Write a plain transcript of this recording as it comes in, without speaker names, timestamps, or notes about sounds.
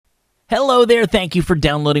Hello there, thank you for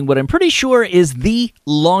downloading what I'm pretty sure is the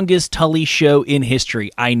longest Tully show in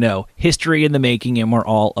history. I know, history in the making, and we're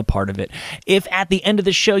all a part of it. If at the end of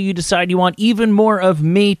the show you decide you want even more of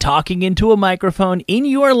me talking into a microphone in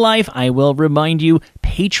your life, I will remind you,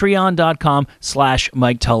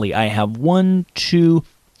 patreon.com/Mike Tully. I have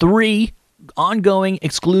 3 ongoing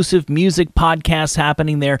exclusive music podcasts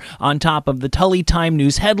happening there on top of the Tully Time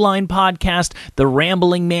News Headline podcast, the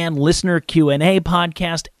Rambling Man Listener Q&A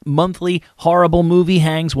podcast, monthly horrible movie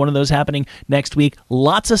hangs, one of those happening next week.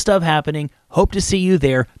 Lots of stuff happening. Hope to see you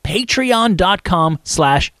there.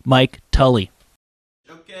 Patreon.com/Mike Tully.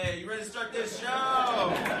 Okay, you ready to start this show?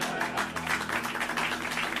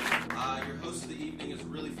 Your host of the evening is a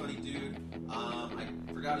really funny dude. I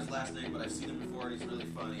forgot his last name, but I've seen him before and he's really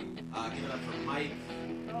funny. Give it up for Mike.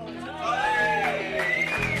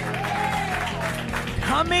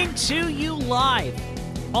 Coming to you live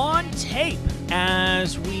on tape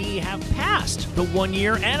as we have passed the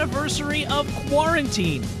 1-year anniversary of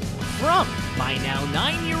quarantine from my now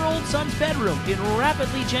 9-year-old son's bedroom in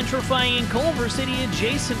rapidly gentrifying Culver City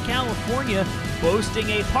adjacent California, boasting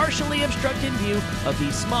a partially obstructed view of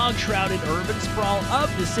the smog-shrouded urban sprawl of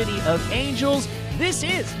the City of Angels. This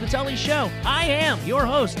is The Tully Show. I am your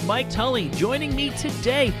host, Mike Tully. Joining me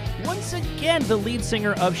today, once again, the lead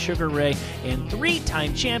singer of Sugar Ray and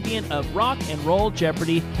 3-time champion of Rock and Roll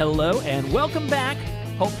Jeopardy. Hello and welcome back,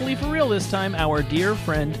 hopefully for real this time, our dear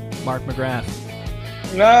friend, Mark McGrath.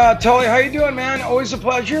 Tully, how you doing, man? Always a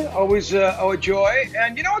pleasure, always a joy.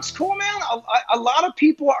 And you know what's cool, man? A lot of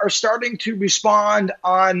people are starting to respond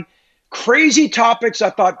on crazy topics I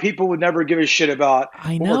thought people would never give a shit about.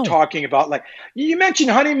 I know. When we're talking about, like, you mentioned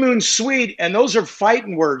honeymoon suite, and those are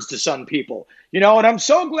fighting words to some people, you know, and I'm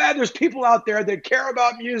so glad there's people out there that care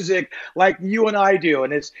about music like you and I do.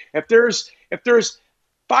 And it's, if there's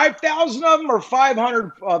 5,000 of them or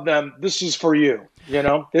 500 of them, this is for you, you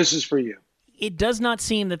know, this is for you. It does not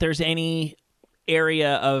seem that there's any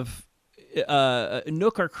area of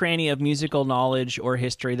nook or cranny of musical knowledge or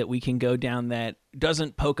history that we can go down that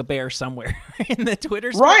doesn't poke a bear somewhere in the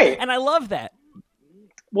Twitter space. Right. And I love that.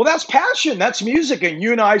 Well, that's passion. That's music. And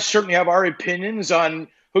you and I certainly have our opinions on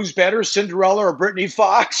who's better, Cinderella or Brittany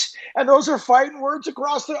Fox. And those are fighting words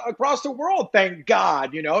across the world, thank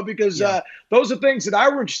God, you know, because those are things that I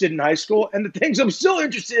were interested in high school and the things I'm still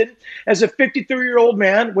interested in as a 53-year-old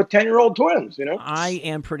man with 10-year-old twins, you know. I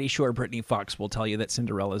am pretty sure Brittany Fox will tell you that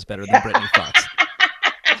Cinderella is better than Brittany Fox.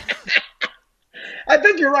 I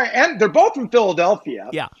think you're right. And they're both from Philadelphia,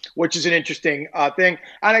 Yeah. which is an interesting thing.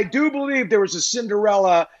 And I do believe there was a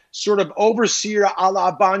Cinderella sort of overseer a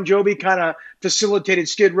la Bon Jovi kind of facilitated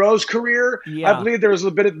Skid Row's career. Yeah. I believe there was a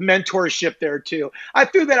little bit of mentorship there too. I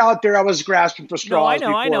threw that out there. I was grasping for straws.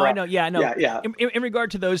 I know. Yeah, no. Yeah. In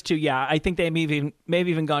regard to those two, yeah, I think they may have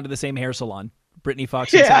even gone to the same hair salon. Brittany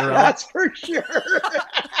Fox and Yeah, Cinderella. that's for sure.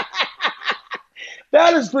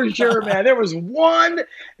 That is for sure, man. There was one,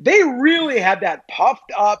 they really had that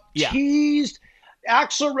puffed up, teased.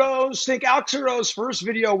 Axl Rose, think Axl Rose's first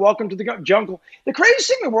video, Welcome to the Jungle. The craziest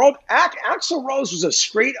thing in the world, Axl Rose was a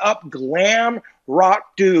straight up glam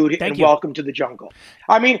rock dude in Welcome to the Jungle.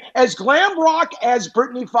 I mean, as glam rock as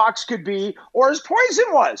Brittany Fox could be, or as Poison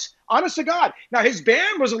was, honest to God. Now, his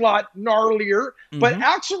band was a lot gnarlier, but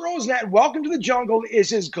Axl Rose in that Welcome to the Jungle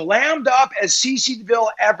is as glammed up as CeCe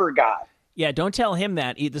DeVille ever got. Yeah, don't tell him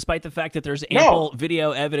that, despite the fact that there's ample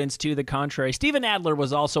video evidence to the contrary. Steven Adler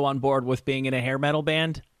was also on board with being in a hair metal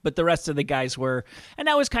band, but the rest of the guys were, and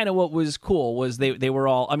that was kind of what was cool, was they were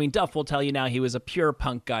all, I mean, Duff will tell you now he was a pure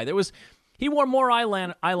punk guy. He wore more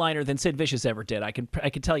eyeliner than Sid Vicious ever did. I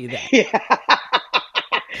could tell you that. Yeah.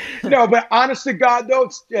 No, but honest to God, though,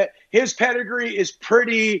 his pedigree is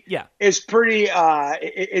pretty. Yeah, it's pretty spot.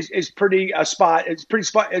 It's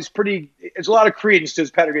a lot of credence to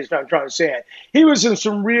his pedigree. Is what I'm trying to say. He was in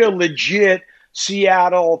some real legit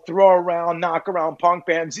Seattle throw around, knock around punk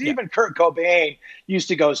bands. Even Kurt Cobain used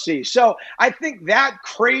to go see. So I think that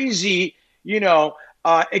crazy,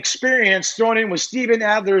 experience thrown in with Steven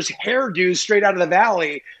Adler's hairdo straight out of the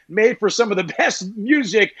Valley made for some of the best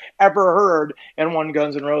music ever heard in One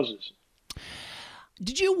Guns N' Roses.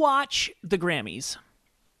 Did you watch the Grammys?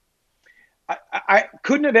 I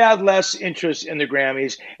couldn't have had less interest in the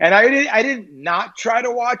Grammys, and I did not try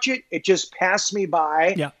to watch it. It just passed me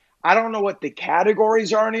by. Yeah. I don't know what the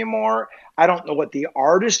categories are anymore. I don't know what the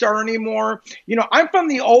artists are anymore. I'm from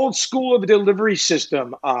the old school of the delivery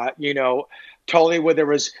system, Tully, where there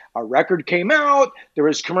was a record came out, there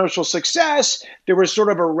was commercial success, there was sort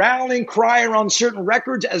of a rallying cry around certain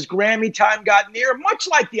records as Grammy time got near, much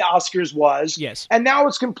like the Oscars was. Yes. And now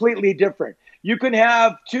it's completely different. You can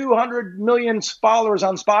have 200 million followers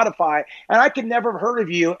on Spotify, and I could never have heard of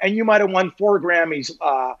you, and you might have won 4 Grammys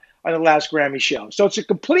on the last Grammy show. So it's a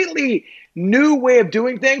completely new way of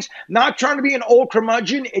doing things. Not trying to be an old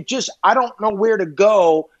curmudgeon. It just, I don't know where to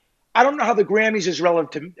go. I don't know how the Grammys is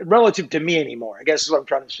relative to me anymore, I guess is what I'm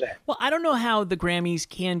trying to say. Well, I don't know how the Grammys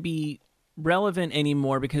can be relevant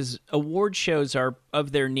anymore because award shows are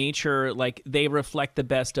of their nature, like they reflect the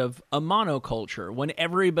best of a monoculture. When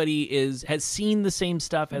everybody has seen the same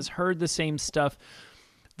stuff, has heard the same stuff,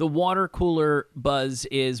 the water cooler buzz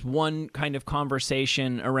is one kind of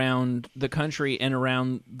conversation around the country and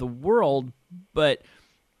around the world, but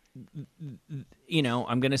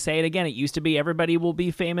I'm going to say it again. It used to be everybody will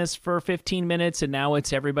be famous for 15 minutes, and now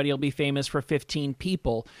it's everybody will be famous for 15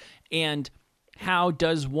 people. And how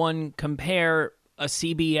does one compare a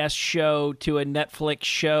CBS show to a Netflix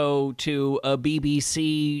show to a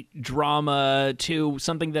BBC drama to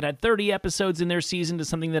something that had 30 episodes in their season to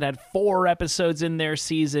something that had 4 episodes in their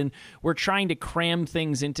season? We're trying to cram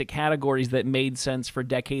things into categories that made sense for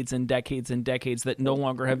decades and decades and decades that no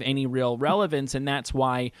longer have any real relevance, and that's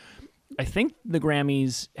why I think the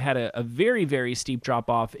Grammys had a very, very steep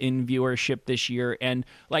drop-off in viewership this year. And,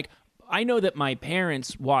 I know that my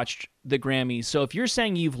parents watched the Grammys, so if you're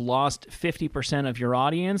saying you've lost 50% of your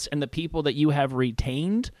audience and the people that you have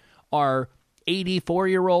retained are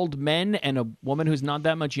 84-year-old men and a woman who's not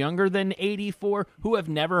that much younger than 84 who have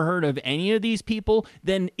never heard of any of these people,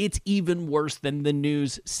 then it's even worse than the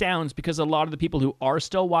news sounds, because a lot of the people who are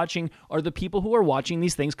still watching are the people who are watching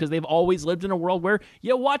these things because they've always lived in a world where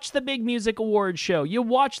you watch the big music award show, you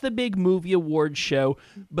watch the big movie award show,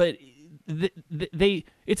 but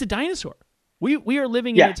it's a dinosaur. We are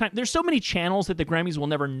living in a time. There's so many channels that the Grammys will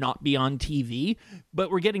never not be on TV, but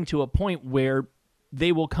we're getting to a point where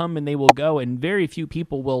they will come and they will go, and very few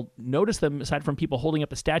people will notice them aside from people holding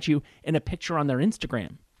up a statue and a picture on their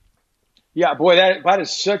Instagram. Yeah, boy, that is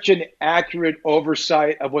such an accurate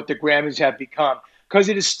oversight of what the Grammys have become. Because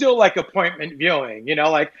it is still like appointment viewing, the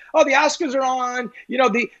Oscars are on,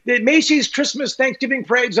 the Macy's Christmas Thanksgiving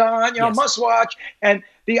parade's on, must watch. And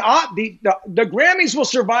the Grammys will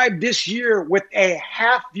survive this year with a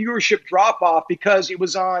half viewership drop off because it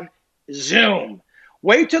was on Zoom.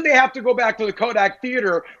 Wait till they have to go back to the Kodak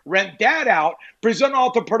Theater, rent that out, present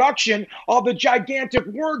all the production, all the gigantic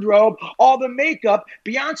wardrobe, all the makeup.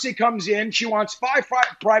 Beyonce comes in. She wants 5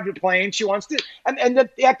 private planes. She wants this. And the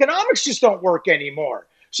economics just don't work anymore.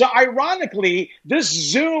 So ironically, this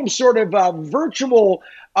Zoom sort of virtual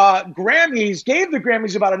Grammys gave the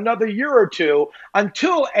Grammys about another year or two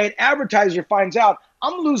until an advertiser finds out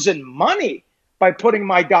I'm losing money by putting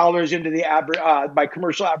my dollars into the by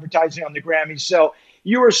commercial advertising on the Grammys. So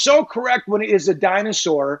you are so correct when it is a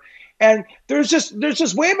dinosaur. And there's this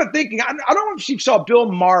way of thinking. I don't know if you saw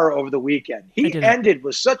Bill Maher over the weekend. He ended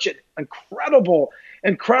with such an incredible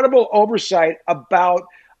oversight about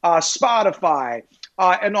Spotify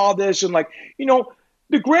and all this. And the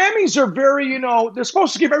Grammys are very, they're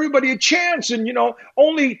supposed to give everybody a chance. And,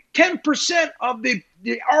 only 10% of the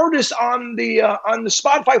artists on the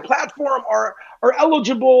Spotify platform are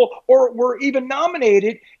eligible or were even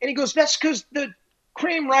nominated. And he goes, that's because the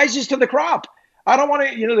cream rises to the crop. I don't want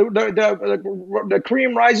to, the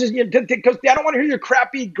cream rises because I don't want to hear your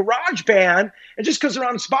crappy garage band. And just because they're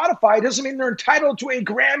on Spotify doesn't mean they're entitled to a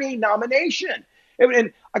Grammy nomination.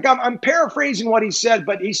 And I'm paraphrasing what he said,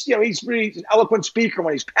 but he's really an eloquent speaker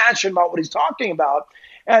when he's passionate about what he's talking about.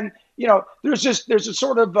 And there's a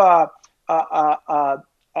sort of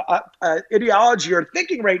ideology or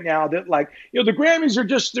thinking right now that the Grammys are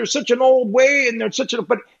they're such an old way, and they're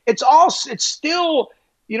but it's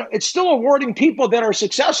still awarding people that are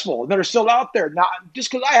successful, that are still out there. Not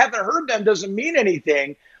just because I haven't heard them doesn't mean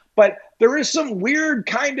anything. But there is some weird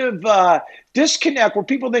kind of disconnect where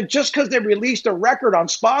people think just because they released a record on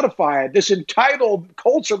Spotify, this entitled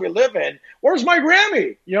culture we live in, where's my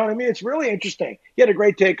Grammy? You know what I mean? It's really interesting. You had a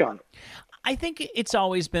great take on it. I think it's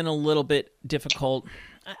always been a little bit difficult.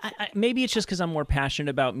 Maybe it's just because I'm more passionate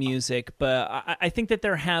about music, but I think that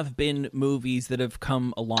there have been movies that have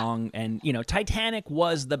come along, and Titanic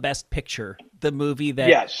was the best picture, the movie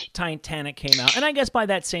that Titanic came out, and I guess by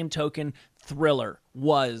that same token, Thriller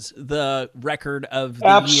was the record of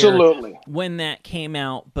the year when that came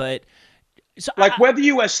out. But so whether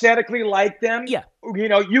you aesthetically like them, you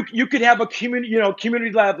could have a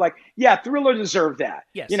community lab Thriller deserved that.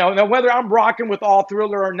 Yes. Now whether I'm rocking with all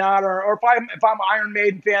Thriller or not, or if I'm Iron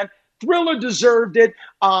Maiden fan, Thriller deserved it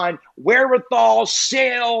on wherewithal,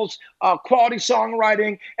 sales, quality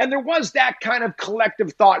songwriting, and there was that kind of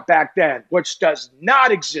collective thought back then, which does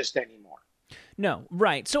not exist anymore. No,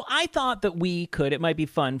 right. So I thought that it might be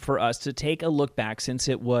fun for us to take a look back since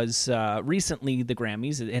it was recently the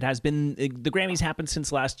Grammys. It has been, the Grammys happened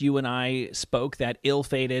since last you and I spoke, that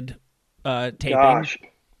ill-fated taping. Gosh.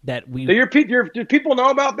 That we do people know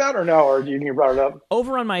about that or no? Or you brought it up?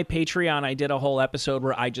 Over on my Patreon, I did a whole episode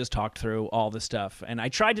where I just talked through all the stuff. And I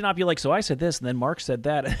tried to not be like, so I said this, and then Mark said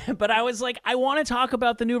that. But I was like, I want to talk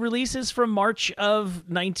about the new releases from March of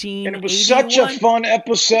 1981. And it was such a fun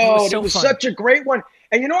episode. It was fun. Such a great one.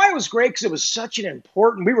 And you know why it was great? Because it was such an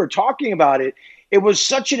important, we were talking about it. It was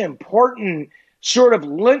such an important sort of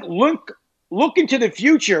look into the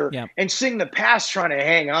future and sing the past trying to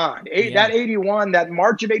hang on. That 81, that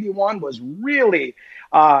March of 81 was really,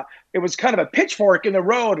 it was kind of a pitchfork in the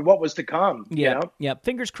road of what was to come. Yeah. You know? Yeah.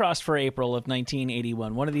 Fingers crossed for April of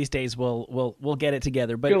 1981. One of these days we'll get it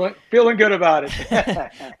together. But feeling good about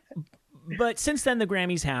it. But since then, the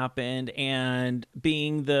Grammys happened, and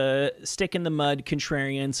being the stick in the mud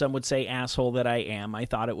contrarian, some would say asshole that I am, I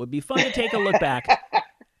thought it would be fun to take a look back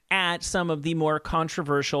at some of the more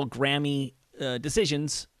controversial Grammy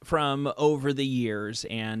decisions from over the years.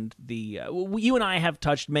 And you and I have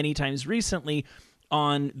touched many times recently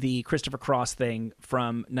on the Christopher Cross thing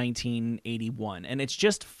from 1981, and it's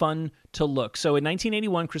just fun to look. So in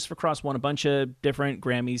 1981, Christopher Cross won a bunch of different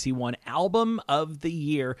Grammys. He won Album of the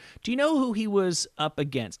Year. Do you know who he was up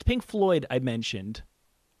against? Pink Floyd, I mentioned.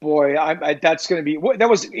 Boy, that's going to be, that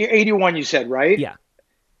was 81 you said, right? Yeah.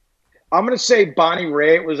 I'm going to say Bonnie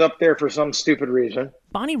Raitt was up there for some stupid reason.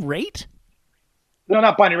 Bonnie Raitt? No,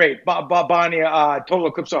 not Bonnie Raitt. Bonnie, Total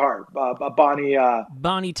Eclipse of Heart.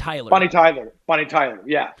 Bonnie Tyler. Bonnie Tyler.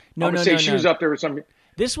 Yeah. No. She was up there with some.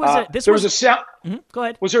 This was there was a sound. Mm-hmm. Go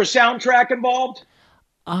ahead. Was there a soundtrack involved?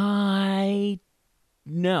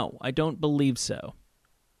 No, I don't believe so.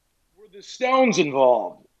 Were the Stones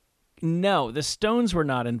involved? No, the Stones were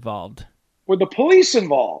not involved. Were the Police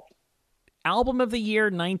involved? Album of the Year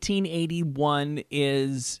 1981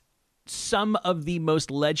 is some of the most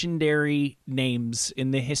legendary names in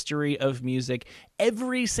the history of music,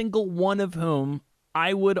 every single one of whom,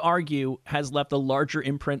 I would argue, has left a larger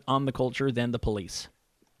imprint on the culture than the Police.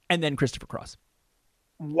 And then Christopher Cross.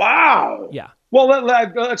 Wow. Yeah. Well,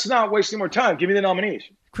 let's not waste any more time. Give me the nominees.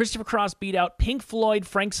 Christopher Cross beat out Pink Floyd,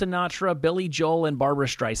 Frank Sinatra, Billy Joel, and Barbra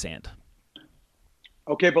Streisand.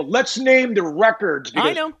 Okay, but let's name the records, because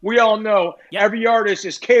I know. We all know every artist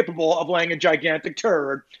is capable of laying a gigantic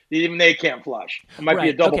turd that even they can't flush. It might be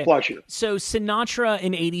a double flusher. So Sinatra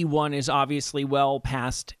in 81 is obviously well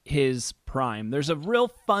past his prime. There's a real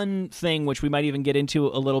fun thing, which we might even get into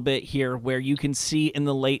a little bit here, where you can see in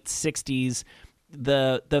the late 60s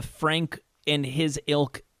the Frank and his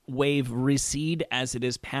ilk wave recede as it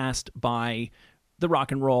is passed by the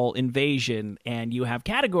rock and roll invasion, and you have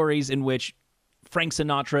categories in which Frank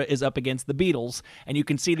Sinatra is up against the Beatles, and you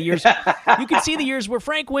can see the years. You can see the years where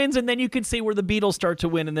Frank wins, and then you can see where the Beatles start to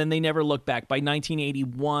win, and then they never look back. By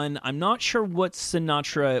 1981, I'm not sure what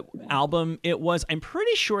Sinatra album it was. I'm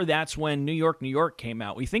pretty sure that's when New York, New York came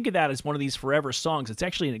out. We think of that as one of these forever songs. It's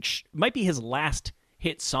actually might be his last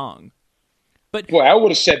hit song. But boy, I would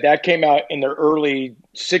have said that came out in the early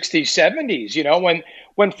 60s, 70s. You know,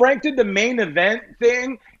 when Frank did the main event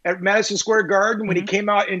thing at Madison Square Garden, when he came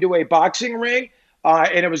out into a boxing ring.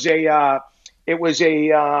 And it was a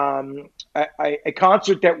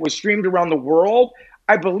concert that was streamed around the world.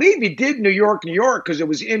 I believe he did New York, New York, because it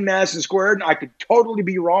was in Madison Square, and I could totally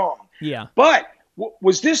be wrong. Yeah. But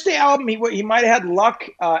was this the album? He might have had Luck,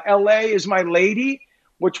 L.A. is My Lady,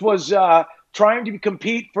 which was trying to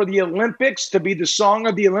compete for the Olympics, to be the song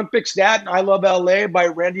of the Olympics, that and I Love L.A. by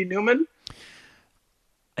Randy Newman?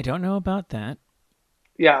 I don't know about that.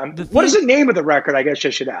 Yeah. What is the name of the record, I guess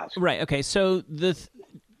I should ask? Right. Okay. So the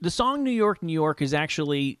song New York, New York is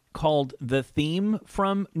actually called The Theme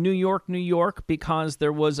from New York, New York, because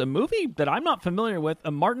there was a movie that I'm not familiar with,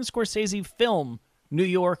 a Martin Scorsese film, New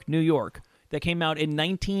York, New York, that came out in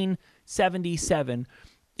 1977.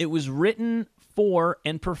 It was written for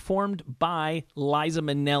and performed by Liza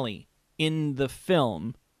Minnelli in the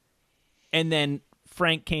film. And then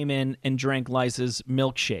Frank came in and drank Liza's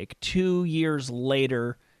milkshake. 2 years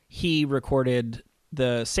later, he recorded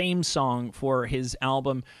the same song for his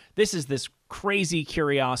album. This is this crazy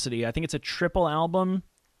curiosity. I think it's a triple album,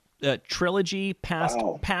 trilogy,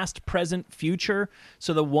 past, present, future.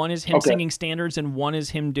 So the one is him singing standards, and one is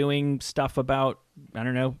him doing stuff about, I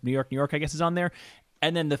don't know, New York, New York, I guess is on there.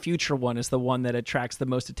 And then the future one is the one that attracts the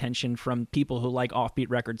most attention from people who like offbeat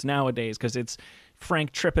records nowadays, because it's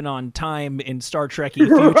Frank tripping on time in Star Trek-y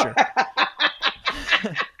future.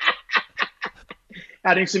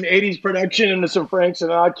 Adding some 80s production into some Frank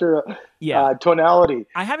Sinatra. tonality.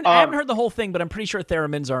 I haven't heard the whole thing, but I'm pretty sure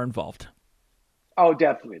theremins are involved. Oh,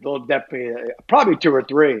 definitely. They'll definitely, probably 2 or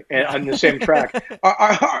 3 on the same track.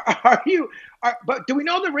 But do we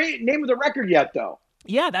know the name of the record yet, though?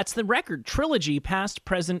 Yeah, that's the record. Trilogy, Past,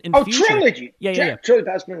 Present, and Future. Oh, Trilogy. Yeah. Trilogy,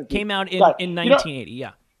 Past, Present, and Future. Came out in 1980,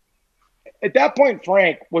 yeah. At that point,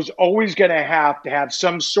 Frank was always going to have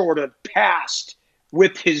some sort of past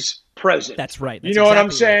with his present. That's right. You know what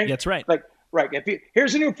I'm saying? Right. That's right. Right.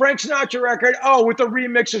 Here's a new Frank Sinatra record. Oh, with a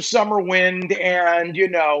remix of Summer Wind and,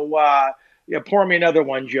 Pour Me Another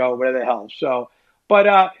One, Joe, whatever the hell. So, but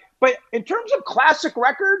in terms of classic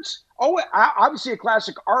records, obviously a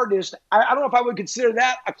classic artist, I don't know if I would consider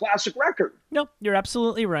that a classic record. No, you're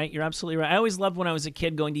absolutely right. I always loved when I was a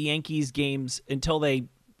kid going to Yankees games until they,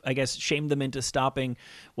 I guess, shamed them into stopping.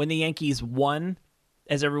 When the Yankees won,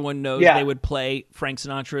 as everyone knows, they would play Frank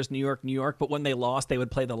Sinatra's New York, New York, but when they lost, they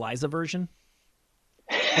would play the Liza version.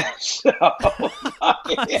 I swear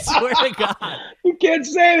to God. You can't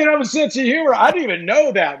say they don't have a sense of humor. I didn't even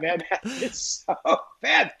know that, man. It's so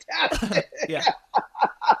fantastic. Yeah.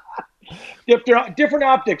 Different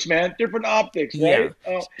optics, man. Different optics, right?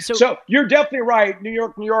 Yeah. So you're definitely right. New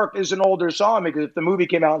York, New York is an older song because if the movie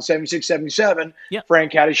came out in 76, 77,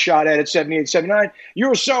 Frank had a shot at it 78, 79. You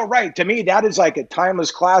were so right. To me, that is like a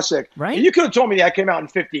timeless classic. Right. And you could have told me that came out in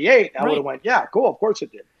 58. I would have went, yeah, cool. Of course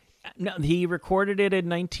it did. No, he recorded it in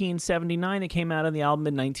 1979. It came out on the album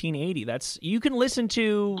in 1980. You can listen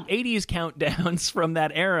to 80s countdowns from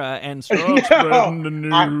that era, and Spreading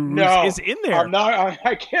the News is in there.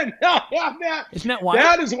 I cannot have that. Isn't that wild?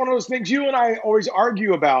 That is one of those things you and I always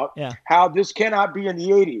argue about. Yeah. How this cannot be in the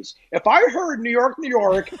 80s. If I heard New York, New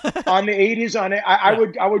York on the 80s on it,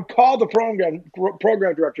 I would call the program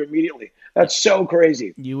director immediately. That's so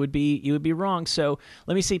crazy. You would be wrong. So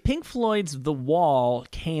let me see. Pink Floyd's The Wall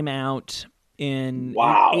came out in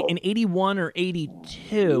 81 or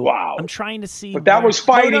 82. Wow. I'm trying to see. But that was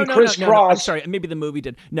fighting Chris Cross. No, I'm sorry. Maybe the movie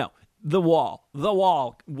did. No. The Wall. The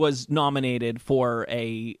Wall was nominated for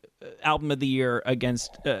a album of the year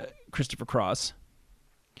against Christopher Cross.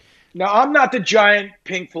 Now, I'm not the giant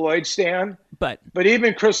Pink Floyd stan, but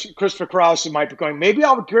even Christopher Cross might be going, maybe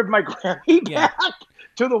I'll give my Grammy back.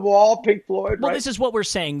 To The Wall, Pink Floyd. Well, this is what we're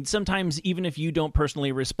saying. Sometimes, even if you don't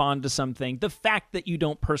personally respond to something, the fact that you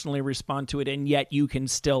don't personally respond to it, and yet you can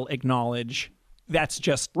still acknowledge that's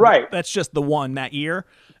just the one that year.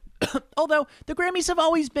 Although the Grammys have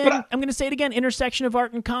always been, I'm going to say it again, intersection of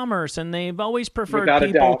art and commerce, and they've always preferred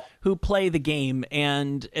people who play the game,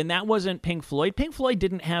 and that wasn't Pink Floyd. Pink Floyd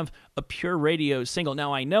didn't have a pure radio single.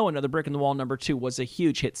 Now, I know Another Brick in the Wall #2 was a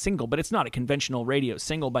huge hit single, but it's not a conventional radio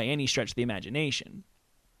single by any stretch of the imagination.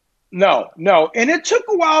 No. And it took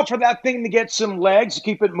a while for that thing to get some legs, to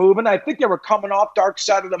keep it moving. I think they were coming off Dark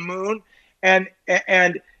Side of the Moon. And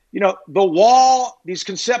The Wall, these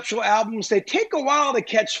conceptual albums, they take a while to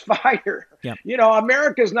catch fire. Yeah.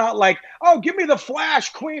 America's not like, oh, give me the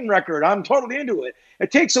Flash Queen record. I'm totally into it. It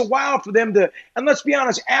takes a while for them to, and let's be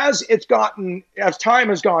honest, as time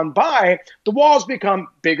has gone by, The Wall's become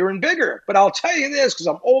bigger and bigger. But I'll tell you this, because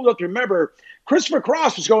I'm old enough to remember, Christopher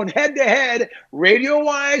Cross was going head-to-head,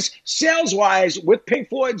 radio-wise, sales-wise, with Pink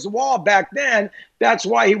Floyd's The Wall back then. That's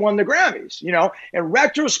why he won the Grammys. In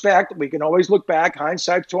retrospect, we can always look back,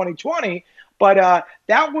 hindsight's 2020, but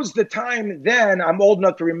that was the time then. I'm old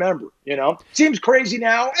enough to remember, Seems crazy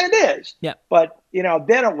now, and it is. Yeah. But,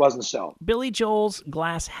 then it wasn't so. Billy Joel's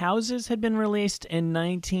Glass Houses had been released in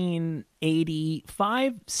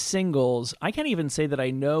 1985 singles. I can't even say that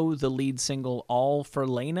I know the lead single, All for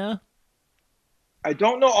Lena. I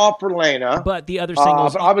don't know All for Lena. But the other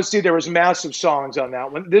singles. But obviously, there was massive songs on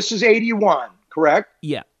that one. This is 81, correct?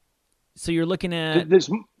 Yeah. So you're looking at the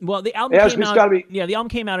album came out. The album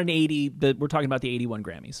came out in 80. But we're talking about the 81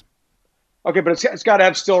 Grammys. Okay, but it's got to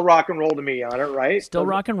have Still Rock and Roll to Me on it, right? Still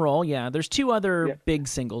Rock and Roll, yeah. There's 2 other big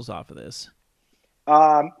singles off of this.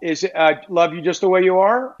 Is it Love You Just the Way You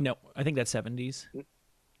Are? No, I think that's 70s.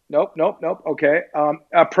 Nope. Okay.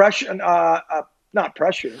 Pressure. Not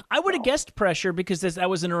Pressure. I would have guessed Pressure because that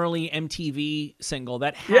was an early MTV single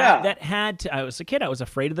that had to. I was a kid. I was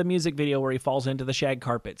afraid of the music video where he falls into the shag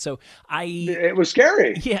carpet. So it was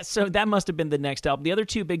scary. Yeah. So that must have been the next album. The other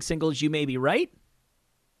 2 big singles, You May Be Right.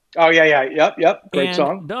 Oh yeah. Yep. Great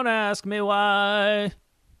song. Don't Ask Me Why.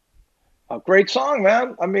 A great song,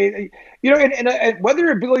 man. I mean, and whether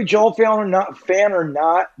you're a Billy Joel fan or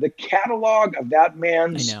not, the catalog of that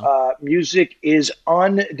man's music is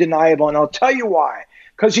undeniable. And I'll tell you why.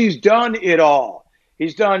 Because he's done it all.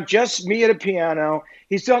 He's done Just Me at a Piano.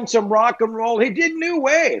 He's done some rock and roll. He did new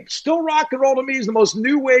wave. Still Rock and Roll to me is the most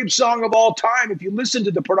new wave song of all time if you listen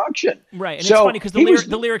to the production. Right, and so it's funny because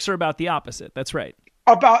the lyrics are about the opposite. That's right.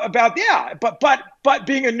 But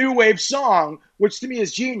being a new wave song, which to me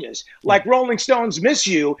is genius. Like Rolling Stones' Miss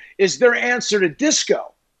You is their answer to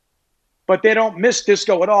disco. But they don't miss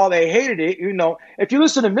disco at all. They hated it. You know, if you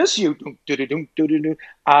listen to Miss You,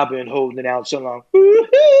 I've been holding out so long.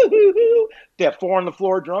 That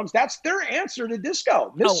 4-on-the-floor drums. That's their answer to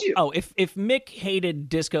disco. Miss You. Oh, if Mick hated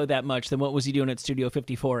disco that much, then what was he doing at Studio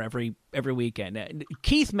 54 every weekend?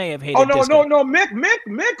 Keith may have hated disco. No.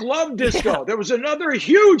 Mick loved disco. There was another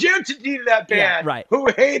huge entity to that band who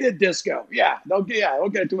hated disco. Yeah, don't get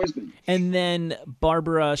it twisted. And then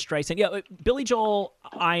Barbara Streisand. Yeah, Billy Joel,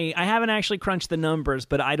 I haven't actually crunched the numbers,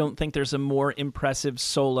 but I don't think there's a more impressive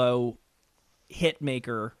solo hit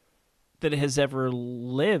maker that has ever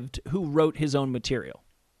lived who wrote his own material.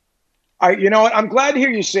 You know what? I'm glad to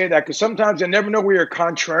hear you say that because sometimes I never know where your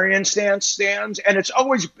contrarian stance stands, and it's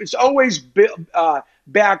always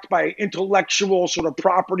backed by intellectual sort of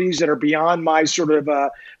properties that are beyond my sort of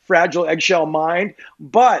fragile eggshell mind.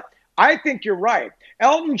 But I think you're right.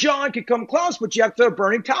 Elton John could come close, but you have to have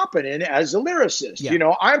Bernie Taupin in as a lyricist. Yeah. You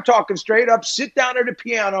know, I'm talking straight up, sit down at a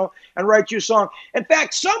piano and write you a song. In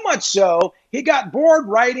fact, so much so, he got bored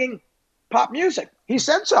writing pop music. He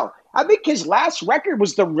said so. I think his last record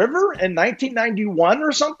was The River in 1991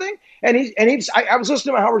 or something. And I was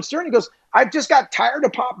listening to Howard Stern. He goes, I just got tired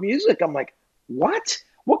of pop music. I'm like, what?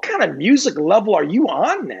 What kind of music level are you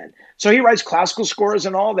on then? So he writes classical scores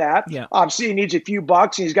and all that. Yeah. Obviously, he needs a few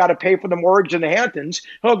bucks and he's got to pay for the mortgage in the Hamptons.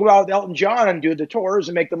 He'll go out with Elton John and do the tours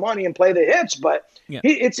and make the money and play the hits. But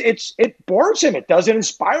it bores him. It doesn't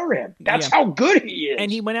inspire him. That's how good he is.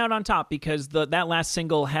 And he went out on top because that last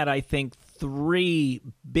single had, I think, 3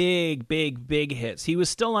 big hits. He was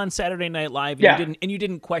still on Saturday Night Live. And you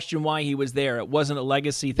didn't question why he was there. It wasn't a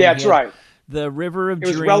legacy thing. That's right. The River of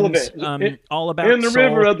Dreams, relevant. All about in the soul.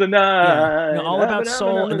 River of the Night. All about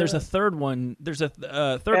soul, and there's a third one. There's a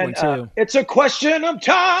third one too. It's a question of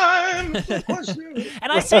time.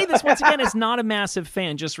 And I say this once again as not a massive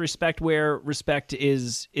fan. Just respect where respect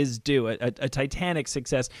is due. A Titanic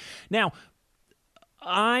success. Now,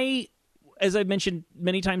 as I've mentioned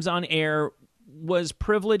many times on air, was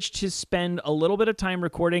privileged to spend a little bit of time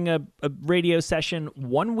recording a radio session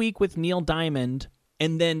 1 week with Neil Diamond.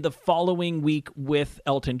 And then the following week with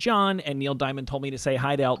Elton John, and Neil Diamond told me to say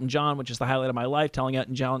hi to Elton John, which is the highlight of my life, telling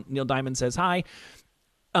Elton John, Neil Diamond says hi.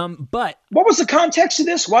 But what was the context of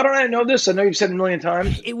this? Why don't I know this? I know you've said it a million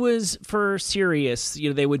times. It was for Sirius. You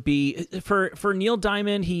know, they would be for Neil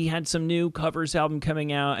Diamond. He had some new covers album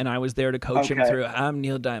coming out, and I was there to coach him through. I'm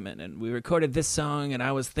Neil Diamond, and we recorded this song, and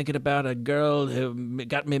I was thinking about a girl who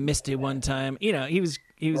got me misty one time. You know, he was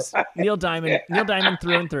Neil Diamond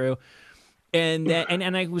through and through. And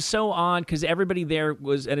I was so odd because everybody there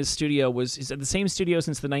was at his studio is at the same studio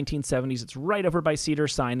since the 1970s. It's right over by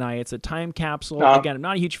Cedars-Sinai. It's a time capsule. Again, I'm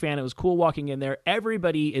not a huge fan. It was cool walking in there.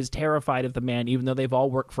 Everybody is terrified of the man, even though they've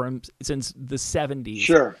all worked for him since the 70s.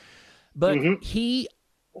 Sure. But he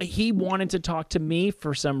wanted to talk to me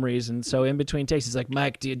for some reason. So in between takes, he's like,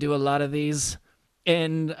 Mike, do you do a lot of these?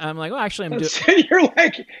 And I'm like, well, actually, I'm doing. You're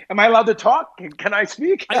like, am I allowed to talk? Can I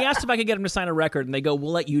speak? I asked if I could get him to sign a record, and they go,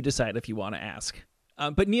 we'll let you decide if you want to ask.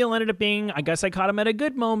 But Neil ended up being, I guess I caught him at a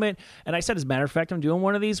good moment. And I said, as a matter of fact, I'm doing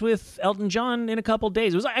one of these with Elton John in a couple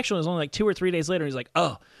days. It was only like 2 or 3 days later. And he's like,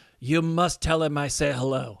 oh, you must tell him I say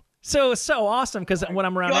hello. So it's so awesome because when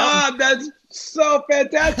I'm around Elton, that's so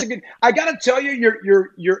fantastic. I got to tell you,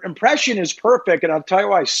 your impression is perfect. And I'll tell you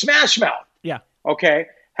why. Smash Mouth. Yeah. Okay.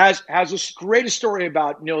 Has a great story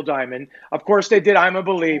about Neil Diamond. Of course, they did I'm a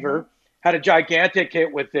Believer, had a gigantic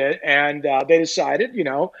hit with it, and they decided,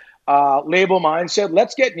 Label Mind said,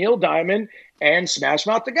 let's get Neil Diamond and Smash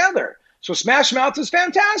Mouth together. So Smash Mouth is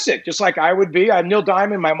fantastic, just like I would be. I'm Neil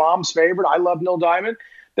Diamond, my mom's favorite. I love Neil Diamond.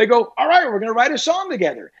 They go, all right, we're going to write a song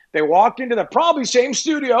together. They walked into the probably same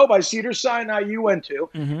studio by Cedars-Sinai you went to,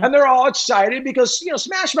 and they're all excited because,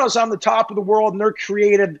 Smash Mouth's on the top of the world, and their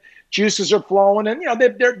creative juices are flowing, and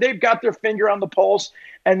they've got their finger on the pulse.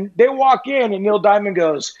 And they walk in, and Neil Diamond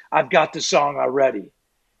goes, "I've got the song already."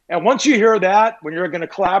 And once you hear that, when you're going to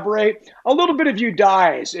collaborate, a little bit of you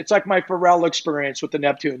dies. It's like my Pharrell experience with the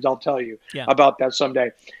Neptunes. I'll tell you about that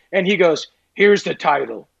someday. And he goes, "Here's the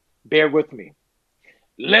title. Bear with me.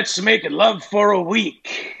 Let's make love for a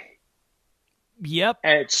week." Yep.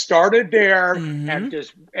 And it started there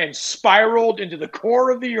and spiraled into the core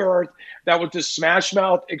of the earth. That was the Smash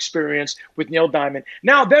Mouth experience with Neil Diamond.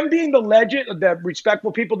 Now, them being the legend, the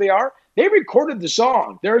respectful people they are, They recorded the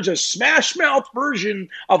song. There's a Smash Mouth version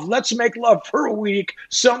of Let's Make Love for a Week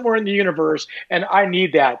somewhere in the universe, and I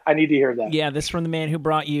need that. I need to hear that. Yeah, this from the man who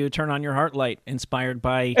brought you Turn On Your Heart Light, inspired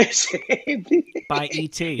by by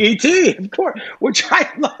E.T. E.T., of course, which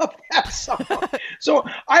I love that song. So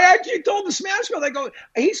I actually told the Smash Mouth, I go,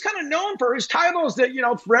 he's kind of known for his titles that,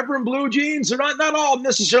 Forever in Blue Jeans, they're not all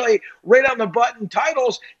necessarily right on the button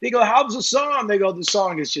titles. They go, how's the song? They go, the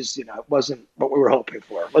song is just, it wasn't what we were hoping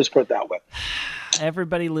for. Let's put it that way.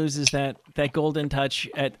 Everybody loses that golden touch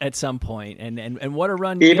at some point, and what a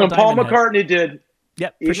run! Even Paul McCartney did.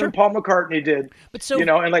 Yep, even sure. Paul McCartney did. But so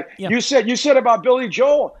and like you said about Billy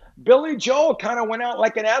Joel. Billy Joel kind of went out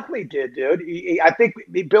like an athlete did, dude. I think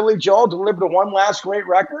Billy Joel delivered one last great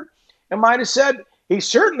record, and might have said he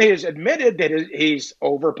certainly has admitted that he's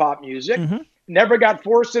over pop music. Mm-hmm. Never got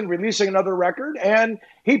forced in releasing another record, and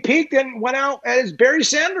he peaked and went out as Barry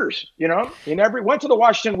Sanders. He never went to the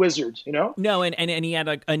Washington Wizards. No, and he had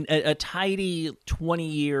a tidy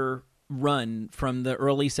 20-year run from the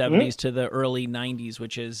early 70s to the early 90s,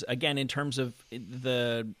 which is, again, in terms of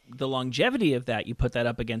the longevity of that, you put that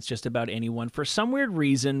up against just about anyone. For some weird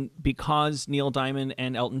reason, because Neil Diamond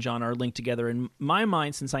and Elton John are linked together in my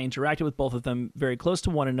mind, since I interacted with both of them very close to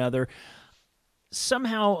one another,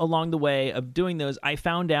 somehow along the way of doing those, I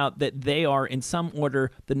found out that they are, in some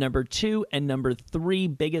order, the number 2 and number 3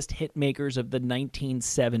 biggest hit makers of the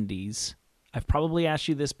 1970s. I've probably asked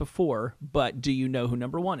you this before, but do you know who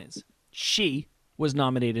number 1 is? She was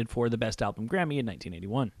nominated for the Best Album Grammy in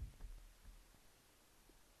 1981.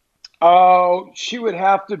 Oh, she would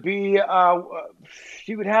have to be the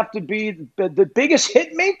biggest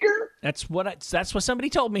hit maker. That's what somebody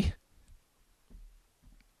told me.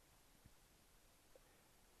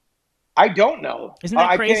 I don't know. Isn't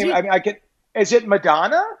that crazy? Is it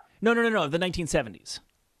Madonna? No. The 1970s.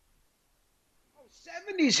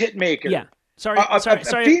 70s hit maker. Yeah. Sorry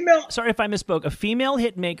if I misspoke. A female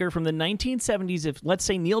hit maker from the 1970s. If, let's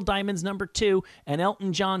say, Neil Diamond's number 2 and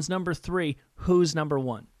Elton John's number 3, who's number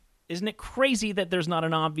 1? Isn't it crazy that there's not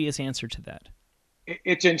an obvious answer to that?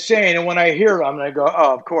 It's insane. And when I hear it, I'm going to go,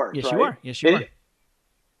 oh, of course. Yes, right? you are. Yes, you are.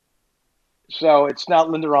 So it's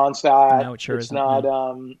not Linda Ronstadt. No, it sure isn't. It's not.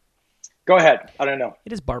 Go ahead. I don't know.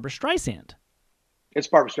 It is Barbra Streisand. It's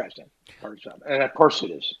Barbra Streisand. And of course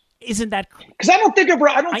it is. Isn't that? Because I don't think of her.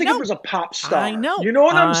 I don't think of her as a pop star. I know. You know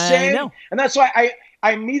what I'm saying? I know. And that's why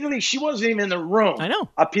I immediately, she wasn't even in the room. I know.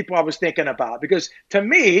 Of people I was thinking about, because to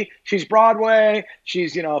me, she's Broadway.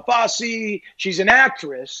 She's Fosse. She's an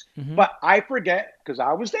actress. Mm-hmm. But I forget, because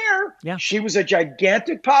I was there. Yeah. She was a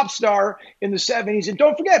gigantic pop star in the 70s. And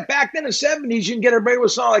don't forget, back then in the 70s, you can get everybody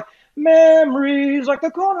with a song like "Memories Like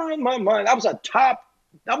the Corner of My Mind." That was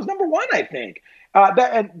number 1, I think.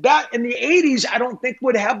 That in the 80s, I don't think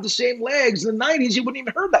would have the same legs. In the 90s, you wouldn't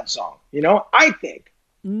even heard that song, I think.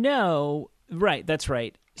 No, right, that's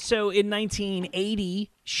right. So in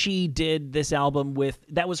 1980, she did this album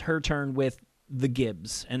that was her turn with the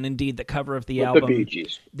Gibbs, and indeed the cover of the album. The Bee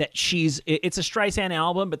Gees. It's a Streisand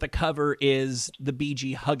album, but the cover is the Bee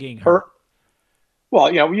Gee hugging her.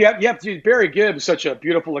 Well, you have to. Barry Gibbs, such a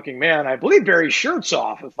beautiful looking man. I believe Barry's shirt's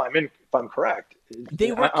off, if I'm correct.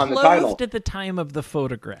 They were on clothed at the time of the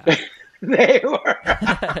photograph. They were.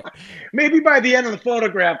 Maybe by the end of the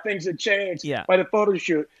photograph, things had changed. Yeah. By the photo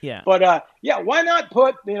shoot. Yeah. But why not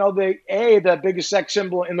put the biggest sex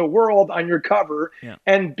symbol in the world on your cover,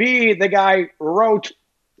 and B, the guy wrote,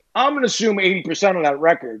 I'm going to assume 80% of that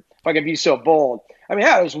record, if I can be so bold. I mean,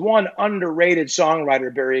 that was one underrated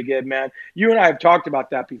songwriter, Barry Gibb, man. You and I have talked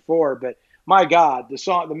about that before, but my God,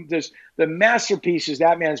 the masterpieces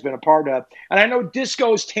that man's been a part of. And I know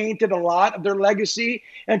disco's tainted a lot of their legacy.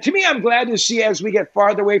 And to me, I'm glad to see as we get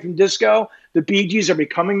farther away from disco, the Bee Gees are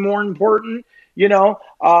becoming more important,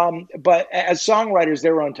 But as songwriters,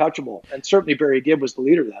 they were untouchable. And certainly Barry Gibb was the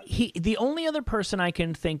leader of that. The only other person I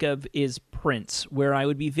can think of is Prince, where I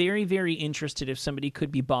would be very, very interested if somebody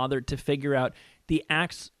could be bothered to figure out the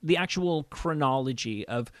actual chronology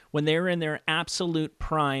of when they were in their absolute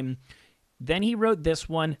prime. Then he wrote this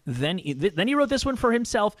one, then he wrote this one for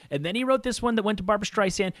himself, and then he wrote this one that went to Barbra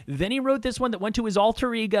Streisand, then he wrote this one that went to his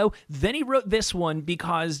alter ego, then he wrote this one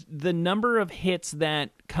because the number of hits that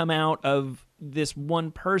come out of this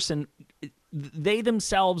one person, they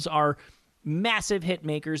themselves are massive hit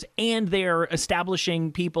makers, and they're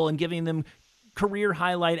establishing people and giving them career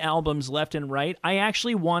highlight albums left and right. I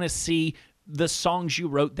actually want to see the songs you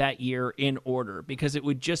wrote that year in order, because it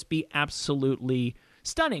would just be absolutely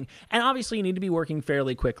stunning. And obviously you need to be working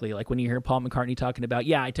fairly quickly. Like when you hear Paul McCartney talking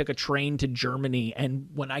about, I took a train to Germany, and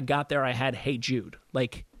when I got there I had Hey Jude.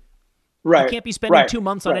 Like, you can't be spending 2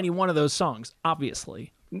 months on any one of those songs,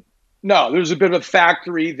 obviously. No, there's a bit of a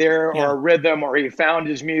factory there, or Yeah. a rhythm, or he found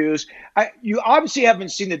his muse. You obviously haven't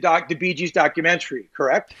seen the Bee Gees documentary,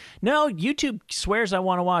 correct? No, YouTube swears I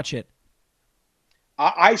want to watch it.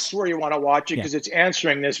 I swear you want to watch it Yeah. because it's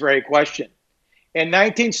answering this very question. In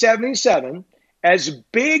 1977, as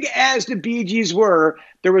big as the Bee Gees were,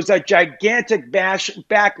 there was a gigantic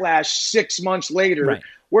backlash 6 months later Right.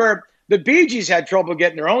 where the Bee Gees had trouble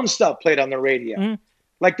getting their own stuff played on the radio. Mm-hmm.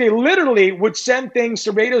 Like they literally would send things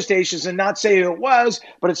to radio stations and not say who it was,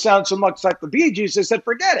 but it sounded so much like the Bee Gees, they said,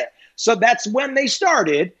 forget it. So that's when they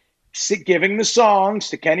started giving the songs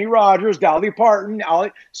to Kenny Rogers, Dolly Parton,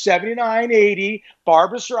 79, 80,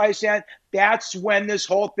 Barbara Streisand. That's when this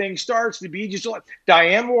whole thing starts. The Bee Gees,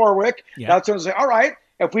 Diane Warwick. Yeah. That's when it's like, all right,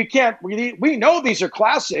 if we can't, we know these are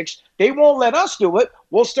classics. They won't let us do it.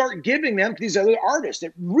 We'll start giving them to these other artists.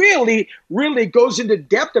 It really, really goes into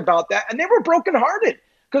depth about that. And they were brokenhearted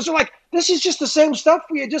because they're like, this is just the same stuff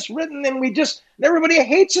we had just written, and everybody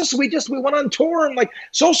hates us. We went on tour, and like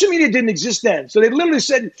social media didn't exist then. So they literally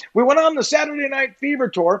said, we went on the Saturday Night Fever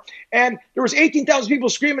tour, and there was 18,000 people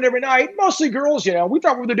screaming every night, mostly girls, We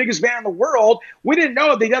thought we were the biggest band in the world. We didn't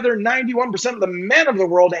know the other 91% of the men of the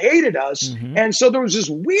world hated us. Mm-hmm. And so there was this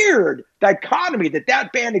weird dichotomy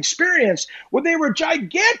that band experienced when they were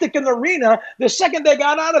gigantic in the arena. The second they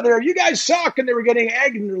got out of there, you guys suck, and they were getting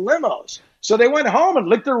egged in their limos. So they went home and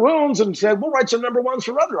licked their wounds and said, we'll write some number ones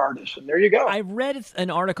for other artists. And there you go. I read an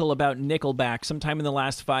article about Nickelback sometime in the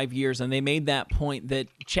last 5 years, and they made that point that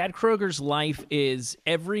Chad Kroeger's life is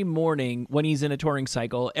every morning when he's in a touring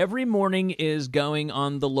cycle, every morning is going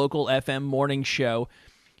on the local FM morning show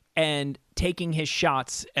and taking his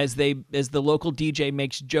shots as the local DJ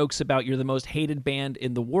makes jokes about you're the most hated band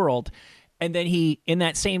in the world. And then he, in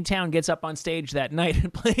that same town, gets up on stage that night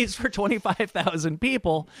and plays for 25,000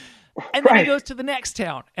 people. And then he goes to the next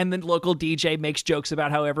town, and the local DJ makes jokes about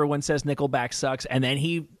how everyone says Nickelback sucks, and then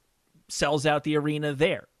he sells out the arena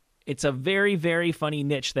there. It's a very, very funny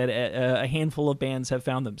niche that a handful of bands have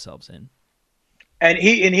found themselves in. And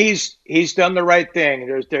he's done the right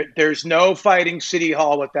thing. There's no fighting City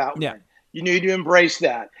Hall with that one. Yeah. You need to embrace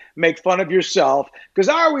that. Make fun of yourself. Because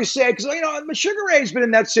I always say, Sugar Ray's been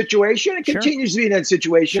in that situation and continues to be in that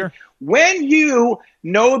situation. Sure. When you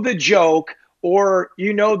know the joke or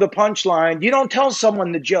you know the punchline, you don't tell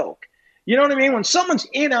someone the joke. You know what I mean? When someone's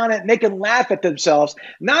in on it and they can laugh at themselves,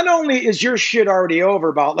 not only is your shit already over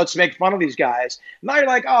about let's make fun of these guys, now you're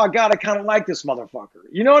like, oh, God, I kind of like this motherfucker.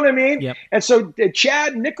 You know what I mean? Yep. And so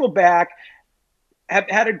Chad Nickelback have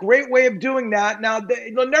had a great way of doing that. Now,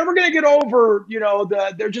 they're never going to get over,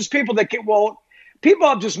 they're just people that people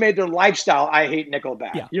have just made their lifestyle, I hate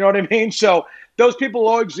Nickelback. Yeah. You know what I mean? So those people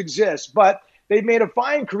always exist, but they've made a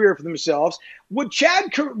fine career for themselves. Would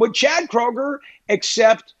Chad Kroeger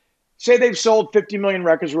accept, say they've sold 50 million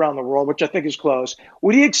records around the world, which I think is close.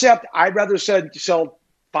 Would he accept, I'd rather sell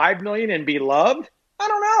 5 million and be loved? I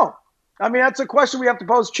don't know. I mean, that's a question we have to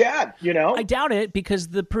pose Chad, I doubt it because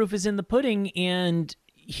the proof is in the pudding, and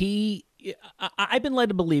I've been led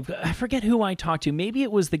to believe, I forget who I talked to. Maybe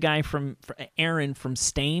it was the guy from Aaron from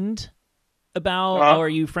Stained about, are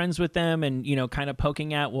you friends with them? And, kind of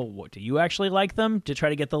poking at, well, what, do you actually like them? To try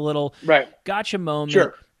to get the little gotcha moment.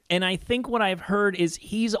 Sure. And I think what I've heard is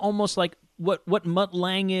he's almost like what Mutt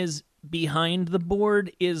Lange is behind the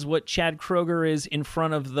board is what Chad Kroeger is in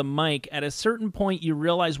front of the mic. At a certain point, you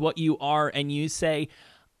realize what you are and you say,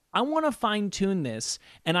 I want to fine-tune this,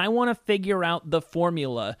 and I want to figure out the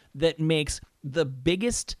formula that makes the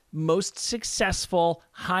biggest, most successful,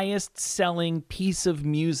 highest-selling piece of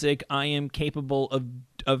music I am capable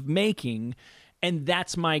of making. And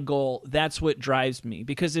that's my goal. That's what drives me.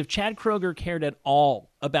 Because if Chad Kroeger cared at all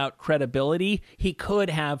about credibility, he could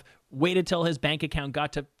have waited till his bank account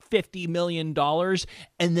got to $50 million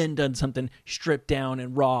and then done something stripped down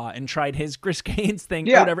and raw and tried his Chris Gaines thing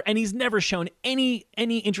or whatever. And he's never shown any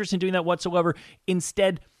interest in doing that whatsoever.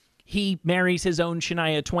 Instead, he marries his own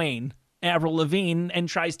Shania Twain, Avril Lavigne, and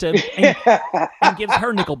tries to and gives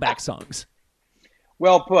her Nickelback songs.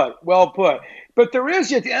 Well put. But there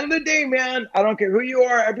is, at the end of the day, man, I don't care who you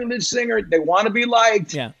are, every lead singer, they want to be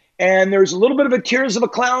liked. Yeah. And there's a little bit of a tears of a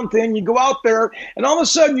clown thing. You go out there, and all of a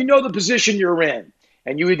sudden, you know the position you're in.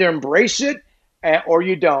 And you either embrace it or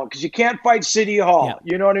you don't, because you can't fight City Hall.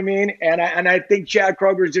 Yeah. You know what I mean? And I think Chad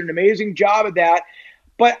Kroeger did an amazing job of that.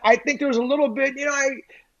 But I think there's a little bit,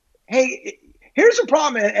 hey, here's the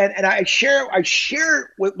problem, and I share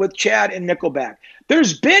with Chad and Nickelback.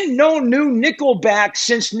 There's been no new Nickelback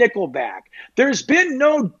since Nickelback. There's been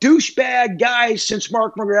no douchebag guys since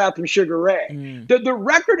Mark McGrath and Sugar Ray. The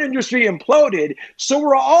record industry imploded, so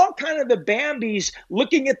we're all kind of the Bambis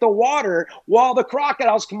looking at the water while the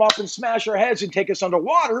crocodiles come up and smash our heads and take us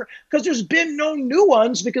underwater, because there's been no new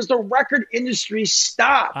ones because the record industry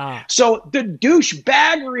stopped. So the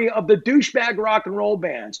douchebaggery of the douchebag rock and roll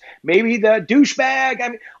bands, maybe the douchebag. I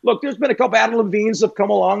mean, look, there's been a couple Adam Levines have come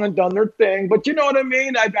along and done their thing, but you know what I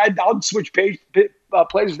mean? I'll switch places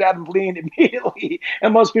with Adam Levine immediately,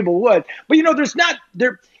 and most people would. But you know, there's not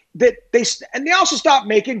there. They also stopped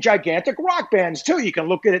making gigantic rock bands too. You can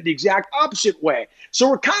look at it the exact opposite way. So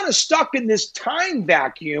we're kind of stuck in this time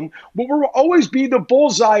vacuum, but we'll always be the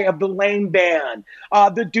bullseye of the lame band,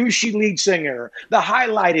 the douchey lead singer, the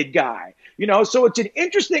highlighted guy. You know, so it's an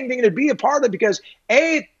interesting thing to be a part of because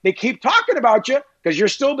A, they keep talking about you because you're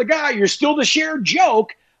still the guy, you're still the shared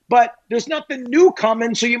joke, but there's nothing new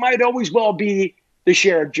coming, so you might always well be the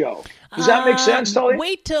shared joke. Does that make sense, Tully?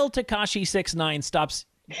 Wait till Tekashi 6ix9ine stops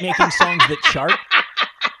making songs that chart.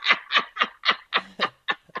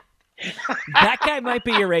 That guy might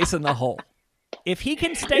be erasing the hole. If he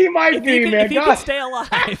can stay, if he can stay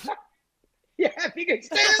alive. Yeah, if he can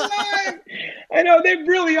stay alive. I know they've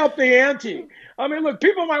really upped the ante. I mean, look,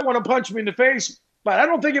 people might want to punch me in the face, but I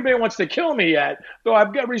don't think anybody wants to kill me yet. Though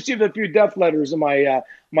I've received a few death letters in my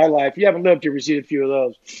life. You haven't lived to receive a few of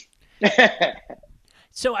those.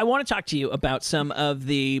 So I want to talk to you about some of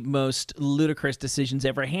the most ludicrous decisions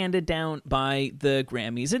ever handed down by the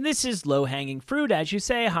Grammys. And this is low-hanging fruit, as you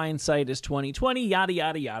say. Hindsight is 20/20, yada,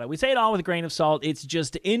 yada, yada. We say it all with a grain of salt. It's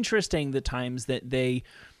just interesting the times that they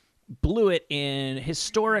blew it in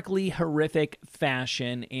historically horrific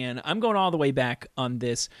fashion. And I'm going all the way back on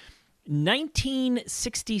this.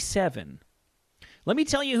 1967. Let me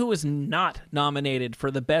tell you who was not nominated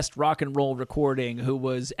for the best rock and roll recording, who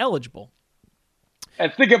was eligible.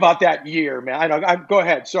 And think about that year, man. I know. Go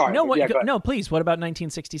ahead. Sorry. No, no, please. What about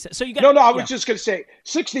 1967? So you got no. I was just going to say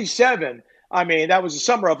 67. I mean, that was the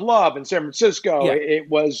summer of love in San Francisco. Yeah. It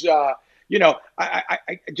was, you know, I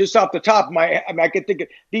just off the top of my head, I could think of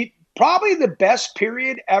probably the best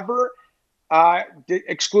period ever,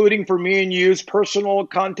 excluding for me and you's personal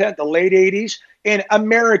content, the late 80s in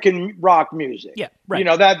American rock music. Yeah, right. You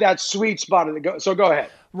know, that sweet spot of the so go ahead.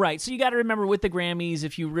 Right. So you got to remember with the Grammys,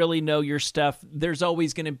 if you really know your stuff, there's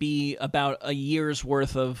always going to be about a year's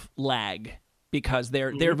worth of lag because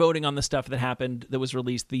they're voting on the stuff that happened that was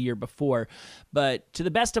released the year before. But to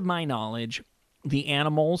the best of my knowledge, the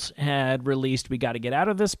Animals had released We Gotta Get Out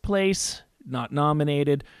of This Place, not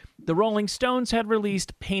nominated. The Rolling Stones had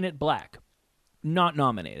released Paint It Black, not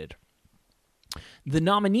nominated. The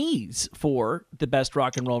nominees for the best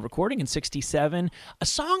rock and roll recording in 67, a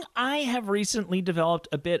song I have recently developed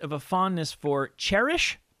a bit of a fondness for,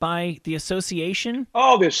 Cherish by The Association.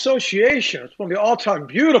 Oh, The Association. It's one of the all-time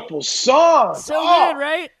beautiful songs. So good,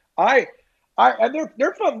 right? And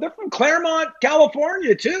they're from Claremont,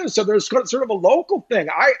 California too. So there's sort of a local thing.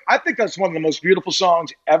 I think that's one of the most beautiful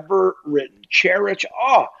songs ever written. Cherish.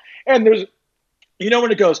 Oh, and there's, you know,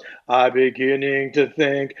 when it goes, I'm beginning to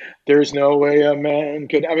think there's no way a man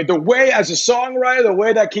could. I mean, the way as a songwriter, the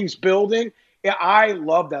way that keeps building. Yeah, I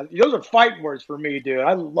love that. Those are fighting words for me, dude.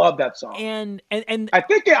 I love that song. And I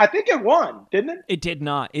think it won, didn't it? It did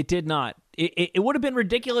not. It did not. It would have been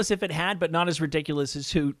ridiculous if it had, but not as ridiculous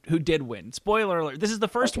as who did win. Spoiler alert. This is the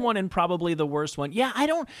first one and probably the worst one. Yeah,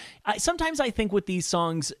 sometimes I think with these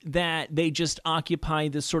songs that they just occupy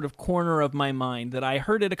this sort of corner of my mind, that I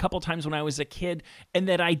heard it a couple times when I was a kid and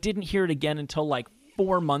that I didn't hear it again until like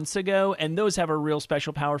 4 months ago, and those have a real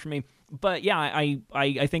special power for me. But yeah,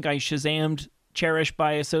 I think I Shazammed Cherish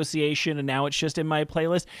by association, and now it's just in my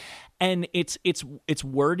playlist. And it's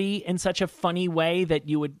wordy in such a funny way that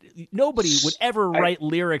nobody would ever write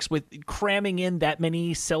lyrics with cramming in that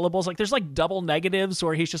many syllables. Like there's like double negatives,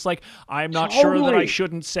 or he's just like, I'm not sure that I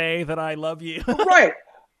shouldn't say that I love you. Right.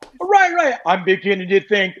 I'm beginning to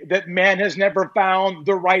think that man has never found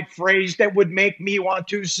the right phrase that would make me want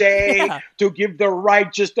to say, to give the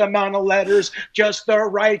right just amount of letters, just the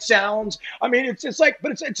right sounds. I mean, it's like,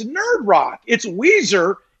 but it's nerd rock. It's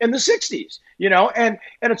Weezer in the 60s, you know, and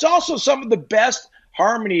it's also some of the best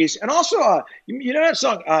harmonies. And also, you know that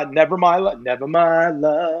song, Never My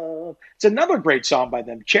Love. It's another great song by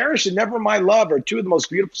them. Cherish and Never My Love are two of the most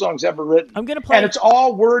beautiful songs ever written. I'm going to play. And it's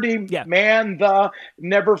all wordy, man,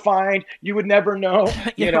 never find, you would never know.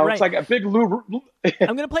 You know, right. It's like a big I'm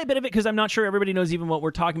going to play a bit of it because I'm not sure everybody knows even what we're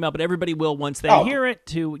talking about, but everybody will once they hear it.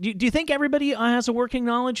 Do you think everybody has a working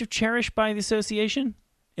knowledge of Cherish by the association?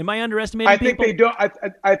 Am I underestimating I think people? they don't.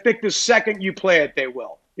 I think the second you play it, they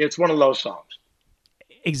will. It's one of those songs.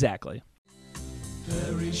 Exactly.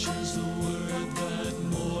 Perish is the word that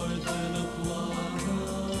more than applies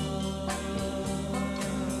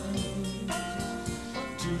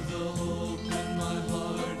to the hope in my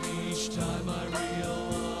heart each time I realize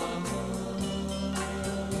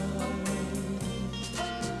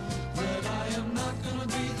that I am not gonna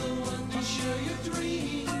be the one to share your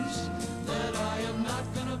dreams, that I am not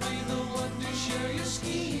gonna be the one to share your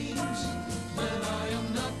schemes, that I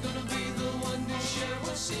am not gonna be the one to share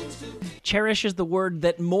what seems to be. Cherish is the word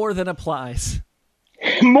that more than applies.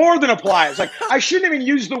 More than applies. Like, I shouldn't even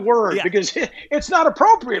use the word because it's not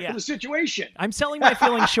appropriate for the situation. I'm selling my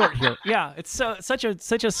feelings short here. Yeah, it's such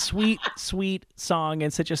a sweet song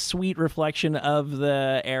and such a sweet reflection of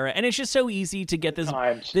the era, and it's just so easy to get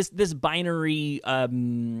this binary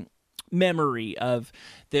memory of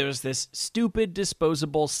there's this stupid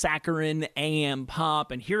disposable saccharine AM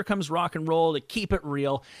pop, and here comes rock and roll to keep it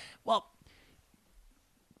real. Well,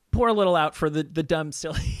 pour a little out for the dumb,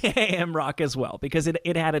 silly AM rock as well, because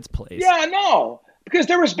it had its place. Yeah, no, because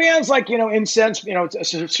there was bands like, Incense,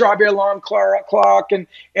 Strawberry Alarm Clock,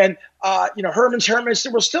 and Herman's Hermits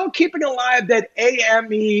that were still keeping alive that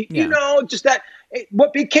AME, just that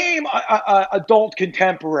what became adult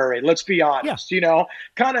contemporary. Let's be honest,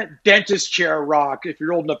 kind of dentist chair rock, if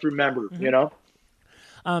you're old enough to remember,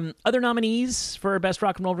 Other nominees for Best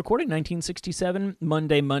Rock and Roll Recording: 1967,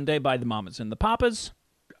 Monday Monday by the Mamas and the Papas.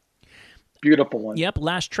 Beautiful one. Yep,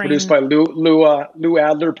 Last Train. Produced by Lou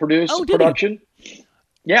Adler production. He?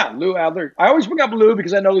 Yeah, Lou Adler. I always bring up Lou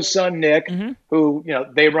because I know his son, Nick, who,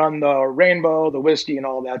 they run the Rainbow, the whiskey, and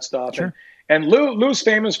all that stuff. Sure. And Lou's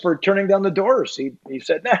famous for turning down the Doors. He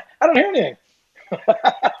said, nah, I don't hear anything.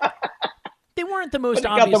 They weren't the most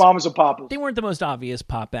got obvious. The Mamas and Papas. They weren't the most obvious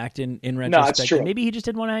pop act in retrospect. No, it's true. Maybe he just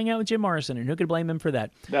didn't want to hang out with Jim Morrison, and who could blame him for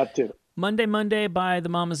that? That too. Monday Monday by the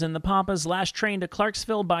Mamas and the Papas. Last Train to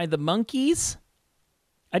Clarksville by the Monkees.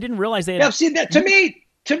 I didn't realize they had... Yeah, see, that to me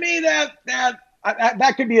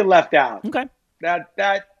that could be left out. Okay. That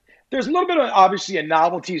there's a little bit of obviously a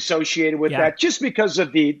novelty associated with that, just because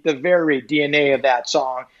of the very DNA of that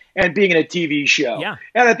song and being in a TV show. Yeah.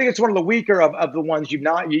 And I think it's one of the weaker of the ones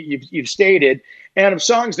you've stated. And of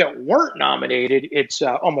songs that weren't nominated, it's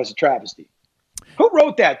almost a travesty. Who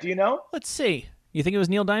wrote that? Do you know? Let's see. You think it was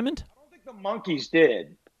Neil Diamond? I don't think the Monkees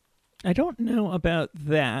did. I don't know about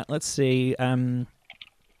that. Let's see.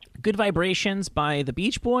 Good Vibrations by the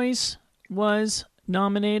Beach Boys was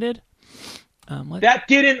nominated. That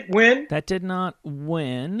didn't win? That did not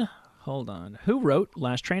win. Hold on. Who wrote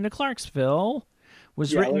Last Train to Clarksville?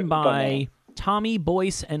 Was written by Tommy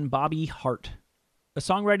Boyce and Bobby Hart. A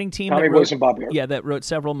songwriting team Boyce and Bobby Hart. Yeah, that wrote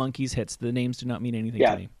several Monkees hits. The names do not mean anything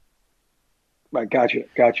to me. Right, gotcha.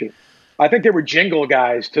 I think they were jingle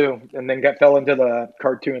guys too, and then fell into the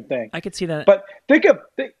cartoon thing. I could see that. But think of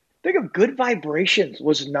Good Vibrations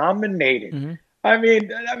was nominated. Mm-hmm. I mean,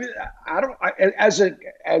 as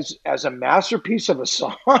a masterpiece of a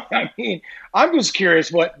song. I mean, I'm just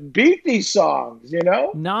curious what beat these songs.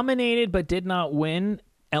 Nominated but did not win.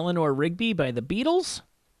 Eleanor Rigby by the Beatles.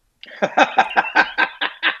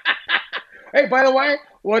 Hey, by the way,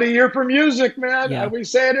 what a year for music, man. Yeah. We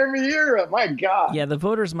say it every year. My God. Yeah, the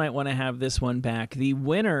voters might want to have this one back. The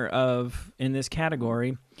winner in this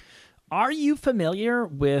category, are you familiar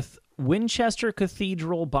with Winchester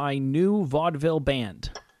Cathedral by New Vaudeville Band?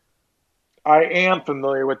 I am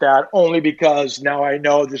familiar with that only because now I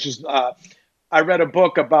know this is, I read a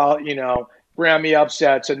book about, Grammy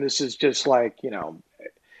upsets, and this is just like,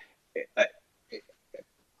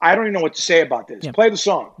 I don't even know what to say about this. Yeah. Play the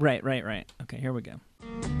song. Right. Okay, here we go.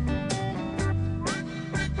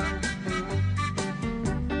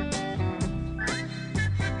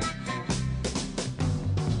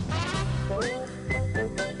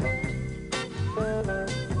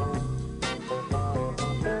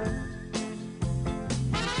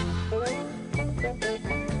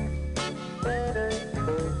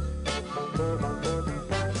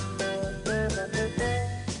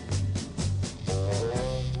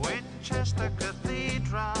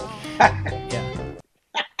 Yeah.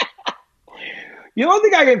 The only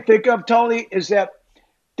thing I can think of, Tony, is that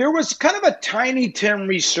there was kind of a Tiny Tim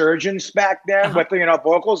resurgence back then with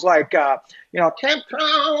vocals like and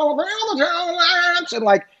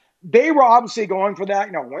like they were obviously going for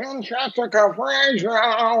that, Winchester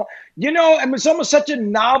Cathedral, it was almost such a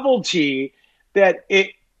novelty that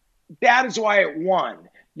that is why it won.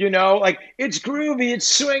 Like it's groovy, it's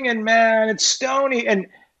swinging, man, it's stony, and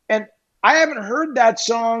I haven't heard that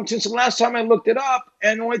song since the last time I looked it up,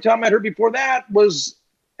 and the only time I heard before that was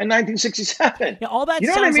in 1967. Yeah, all that you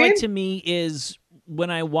know sounds what I mean? like to me is when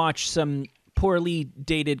I watch some poorly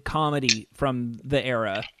dated comedy from the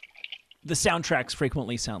era. The soundtracks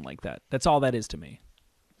frequently sound like that. That's all that is to me.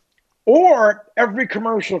 Or every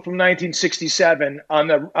commercial from 1967 on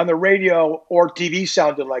the radio or TV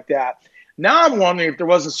sounded like that. Now I'm wondering if there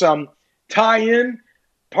wasn't some tie-in.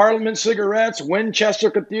 Parliament cigarettes, Winchester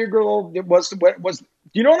Cathedral. It was.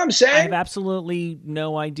 You know what I'm I saying? have absolutely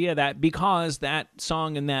no idea that, because that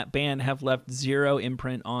song and that band have left zero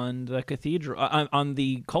imprint on the cathedral, on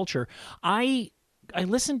the culture. I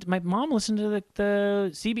listened. My mom listened to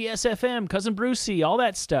the CBS FM, Cousin Brucey, all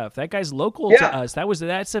that stuff. That guy's local to us.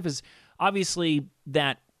 That stuff is obviously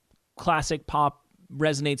that classic pop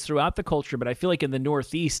resonates throughout the culture, but I feel like in the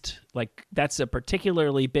Northeast, like that's a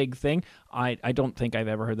particularly big thing. I don't think I've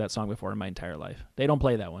ever heard that song before in my entire life. They don't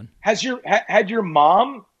play that one. Had your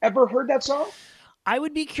mom ever heard that song? I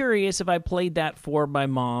would be curious if I played that for my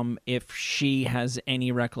mom, if she has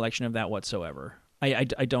any recollection of that whatsoever. I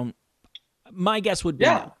don't. My guess would be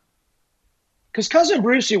no. Because Cousin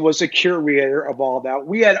Brucey was the curator of all that.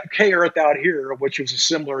 We had K Earth out here, which was a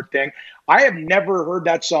similar thing. I have never heard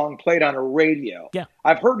that song played on a radio. Yeah.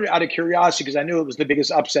 I've heard it out of curiosity because I knew it was the biggest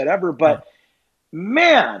upset ever. But,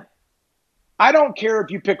 man, I don't care if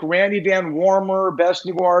you pick Randy Van Warmer, Best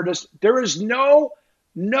New Artist. There is no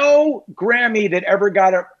Grammy that ever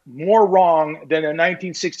got it more wrong than a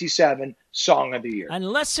 1967 Song of the Year.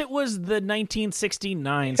 Unless it was the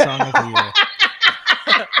 1969 Song of the Year.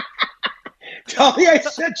 Tully, I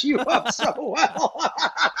set you up so well.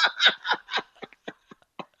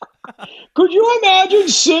 Could you imagine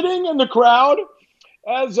sitting in the crowd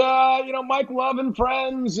as, Mike Love and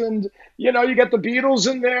friends, and, you got the Beatles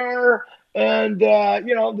in there, and,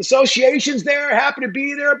 the Association's there, happy to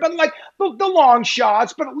be there, but like the long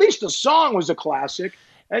shots, but at least the song was a classic.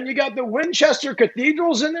 And you got the Winchester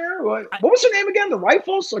Cathedrals in there. What was the name again? The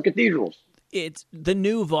Rifles or Cathedrals? It's the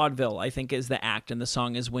New Vaudeville, I think, is the act, and the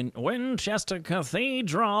song is Winchester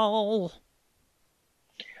Cathedral.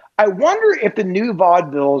 I wonder if the New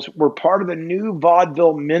Vaudevilles were part of the New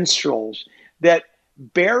Vaudeville Minstrels that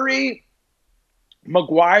Barry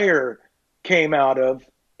Maguire came out of,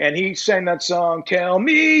 and he sang that song, "Tell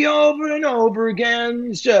me over and over again,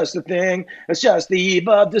 it's just a thing, it's just the eve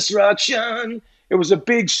of destruction." It was a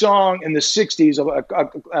big song in the 60s,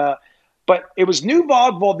 but it was New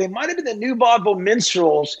Vaudeville. They might have been the New Vaudeville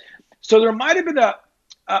Minstrels. So there might have been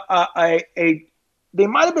they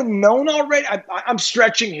might have been known already. I'm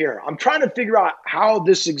stretching here. I'm trying to figure out how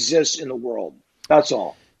this exists in the world. That's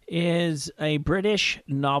all. Is a British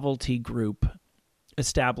novelty group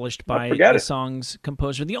established by the song's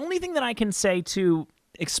composer. The only thing that I can say to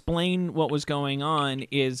explain what was going on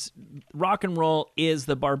is rock and roll is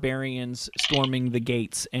the barbarians storming the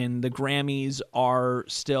gates, and the Grammys are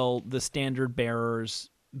still the standard bearers.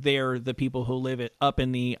 They're the people who live up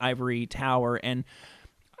in the ivory tower. And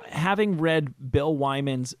having read Bill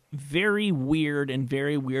Wyman's very weird and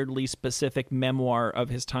very weirdly specific memoir of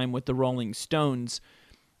his time with the Rolling Stones,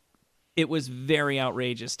 it was very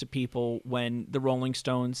outrageous to people when the Rolling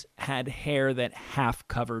Stones had hair that half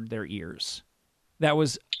covered their ears. That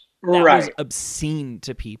was obscene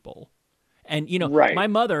to people. And, my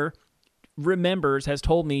mother has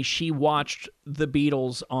told me she watched the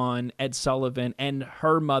Beatles on Ed Sullivan, and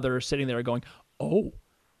her mother sitting there going, oh.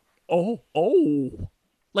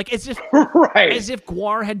 Like as if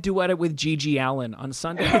Gwar had duetted with Gigi Allen on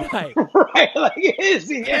Sunday night. Right, like it is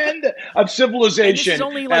the end of civilization,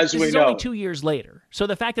 this is only 2 years later. So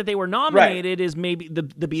the fact that they were nominated is maybe the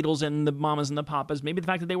Beatles and the Mamas and the Papas. Maybe the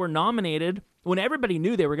fact that they were nominated when everybody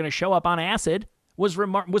knew they were going to show up on acid was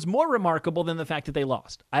more remarkable than the fact that they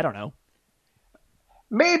lost. I don't know.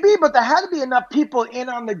 Maybe, but there had to be enough people in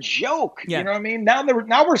on the joke. Yeah. You know what I mean?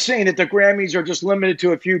 Now we're saying that the Grammys are just limited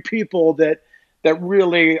to a few people that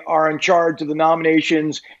really are in charge of the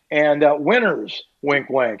nominations and winners. Wink,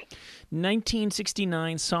 wink.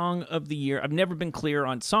 1969 Song of the Year. I've never been clear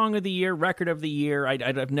on Song of the Year, Record of the Year.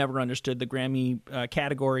 I've never understood the Grammy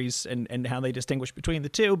categories and how they distinguish between the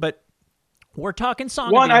two, but we're talking Song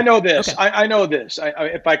of the Year. I know this. Okay. I know this.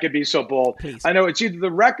 If I could be so bold. Please. I know it's either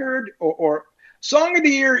the record or Song of the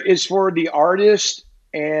Year is for the artist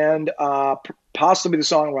and possibly the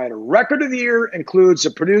songwriter. Record of the Year includes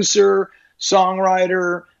the producer,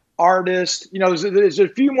 songwriter, artist. There's a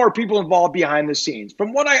few more people involved behind the scenes,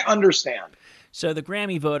 from what I understand. So the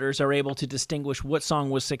Grammy voters are able to distinguish what song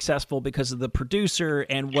was successful because of the producer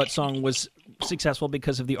and what song was successful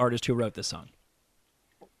because of the artist who wrote the song.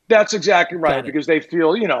 That's exactly right, because they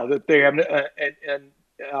feel, that they have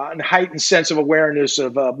and heightened sense of awareness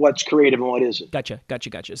of what's creative and what isn't. Gotcha.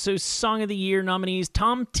 So Song of the Year nominees,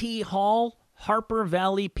 Tom T. Hall, Harper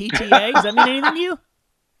Valley PTA. Does that mean anything to you?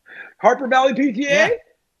 Harper Valley PTA? Yeah.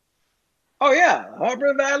 Oh yeah,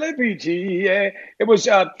 Harper Valley PTA. It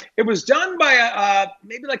was done by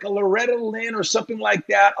maybe like a Loretta Lynn or something like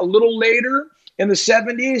that a little later in the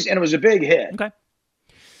 70s, and it was a big hit. Okay.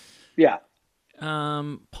 Yeah.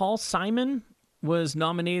 Paul Simon was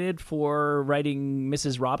nominated for writing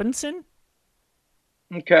Mrs. Robinson.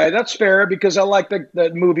 Okay, that's fair because I like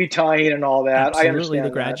the movie tie-in and all that. Absolutely, I understand The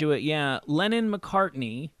Graduate. Yeah, Lennon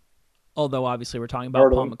McCartney, although obviously we're talking about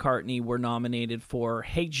Heard of Paul him. McCartney, were nominated for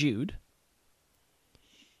Hey Jude.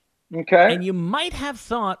 Okay. And you might have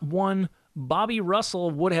thought Bobby Russell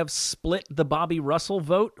would have split the Bobby Russell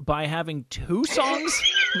vote by having two songs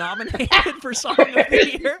nominated for Song of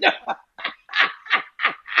the Year.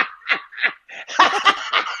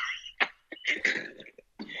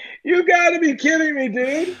 You gotta be kidding me,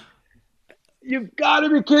 dude. You've got to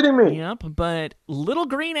be kidding me. Yep, but Little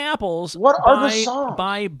Green Apples What are the songs?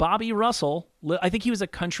 by Bobby Russell. I think he was a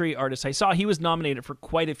country artist. I saw he was nominated for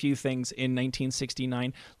quite a few things in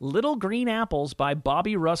 1969. Little Green Apples by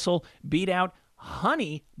Bobby Russell beat out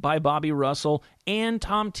Honey by Bobby Russell and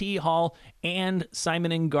Tom T. Hall and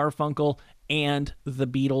Simon and Garfunkel and the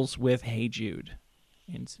Beatles with Hey Jude.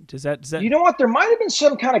 And does that You know what? There might have been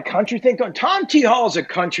some kind of country thing going. Tom T. Hall is a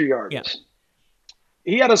country artist. Yeah.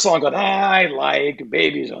 He had a song called "I Like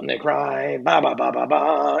Babies When They Cry," ba ba ba ba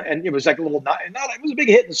ba, and it was like a little. It was a big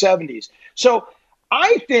hit in the 70s. So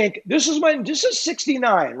I think this is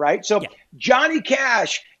 69, right? So Yeah. Johnny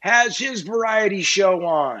Cash has his variety show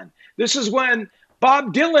on. This is when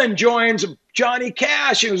Bob Dylan joins Johnny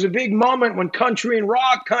Cash. It was a big moment when country and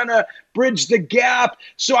rock kind of bridged the gap.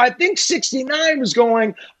 So I think 69 was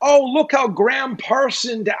going, oh, look how Graham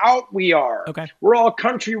Parsoned out we are. Okay. We're all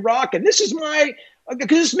country rock. And this is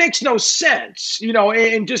because this makes no sense,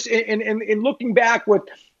 and just in looking back with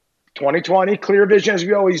 2020, clear vision as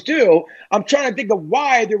we always do, I'm trying to think of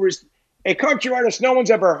why there was a country artist no one's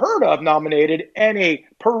ever heard of nominated and a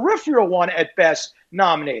peripheral one at best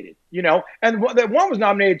nominated, and that one was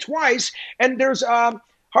nominated twice. And there's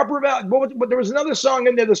Harper Valley. There was another song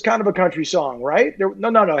in there that's kind of a country song, right?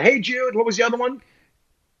 No. Hey Jude. What was the other one?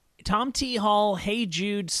 Tom T. Hall, Hey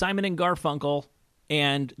Jude, Simon and Garfunkel,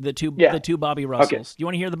 and the two Bobby Russells. Okay. You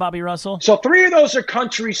want to hear the Bobby Russell? So 3 of those are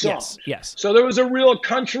country songs. Yes. So there was a real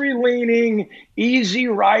country-leaning, easy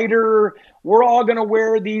rider. We're all going to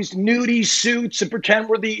wear these nudie suits and pretend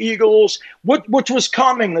we're the Eagles, which was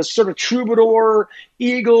coming, this sort of troubadour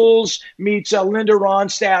Eagles meets Linda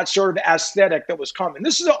Ronstadt sort of aesthetic that was coming.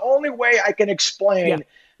 This is the only way I can explain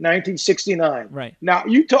 1969. Right. Now,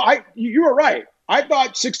 you were right. I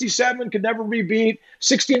thought 67 could never be beat.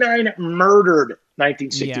 69 murdered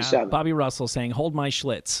 1967. Yeah, Bobby Russell saying, "Hold my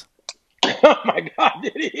Schlitz." Oh my God,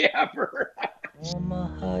 did he ever? Warm my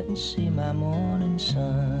heart and see my morning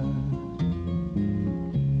sun.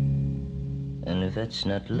 And if it's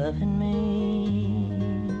not loving me,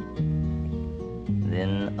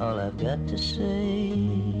 then all I've got to say,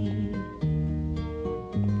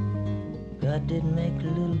 God didn't make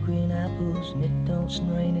little green apples, and it don't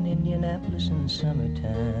rain in Indianapolis in the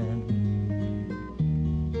summertime.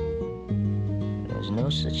 There's no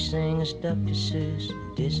such thing as Dr. Seuss,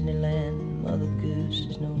 Disneyland, Mother Goose,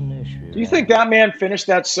 there's no nursery. Do you think that man finished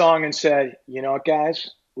that song and said, you know what,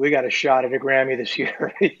 guys, we got a shot at a Grammy this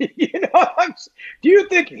year? Do you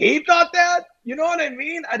think he thought that? You know what I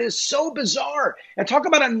mean? It is so bizarre. And talk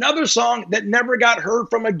about another song that never got heard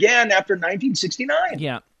from again after 1969.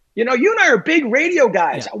 Yeah. You and I are big radio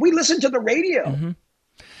guys. Yeah. We listen to the radio. Mm-hmm.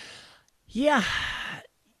 Yeah.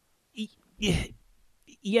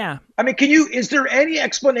 Yeah. I mean, is there any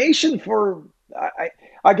explanation for,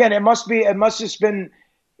 again, it must just been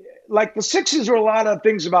like the 60s were a lot of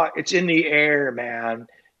things about it's in the air, man.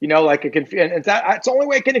 Like it can, and it's the only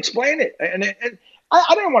way I can explain it. And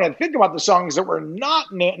I don't want to think about the songs that were not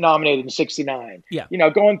nominated in 69. Yeah.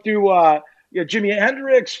 Going through, Jimi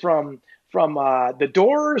Hendrix from the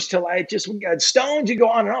Doors to Stones, you go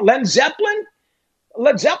on and on. Led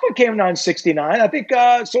Zeppelin came out in 69. I think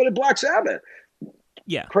so did Black Sabbath.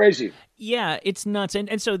 Yeah. Crazy. Yeah, it's nuts.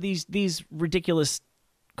 And so these ridiculous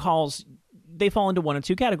calls, they fall into one of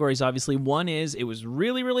two categories, obviously. One is it was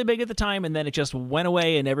really, really big at the time, and then it just went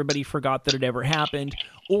away and everybody forgot that it ever happened.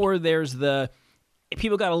 Or there's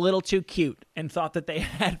people got a little too cute and thought that they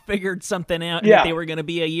had figured something out and that they were going to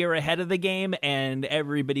be a year ahead of the game, and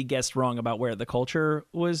everybody guessed wrong about where the culture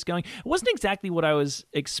was going. It wasn't exactly what I was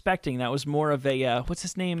expecting. That was more of a, what's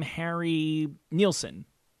his name? Harry Nilsson.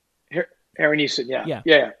 Harry Nilsson,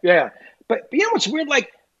 yeah. But you know what's weird?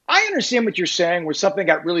 Like, I understand what you're saying where something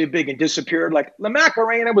got really big and disappeared. Like La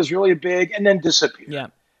Macarena was really big and then disappeared. Yeah.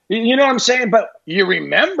 You know what I'm saying? But you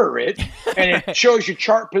remember it and it shows you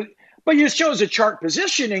but it shows a chart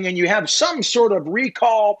positioning and you have some sort of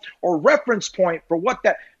recall or reference point for what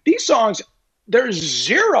these songs, there's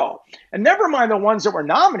zero. And never mind the ones that were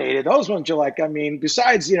nominated. Those ones are like, I mean,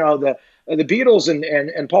 besides, you know, the Beatles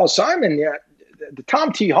and Paul Simon, the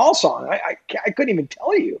Tom T. Hall song, I couldn't even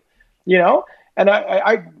tell you, you know? And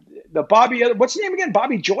the Bobby, what's the name again?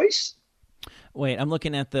 Bobby Joyce? Wait, I'm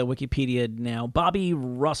looking at the Wikipedia now. Bobby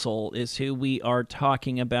Russell is who we are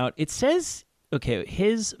talking about. It says, okay,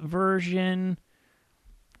 his version.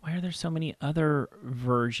 Why are there so many other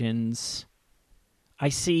versions? I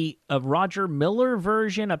see a Roger Miller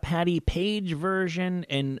version, a Patty Page version,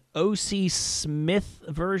 an O.C. Smith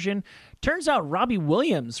version. Turns out Robbie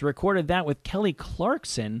Williams recorded that with Kelly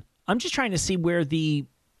Clarkson. I'm just trying to see where the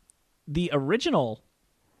original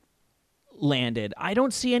landed. I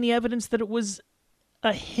don't see any evidence that it was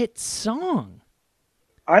a hit song.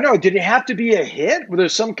 I know. Did it have to be a hit? Was there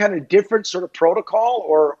some kind of different sort of protocol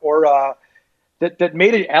or that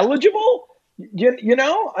made it eligible? You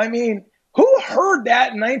know, I mean, who heard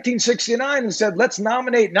that in 1969 and said, let's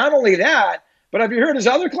nominate not only that, but have you heard his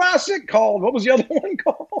other classic called, what was the other one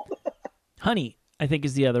called? Honey, I think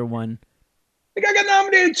is the other one. The guy got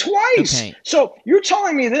nominated twice. Okay. So you're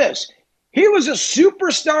telling me this. He was a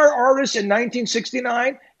superstar artist in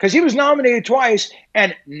 1969 because he was nominated twice,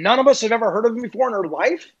 and none of us have ever heard of him before in our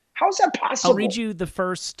life? How is that possible? I'll read you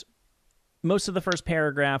most of the first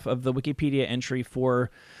paragraph of the Wikipedia entry for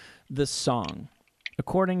the song.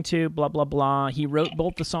 According to blah, blah, blah, he wrote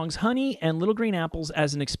both the songs Honey and Little Green Apples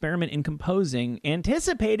as an experiment in composing,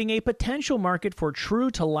 anticipating a potential market for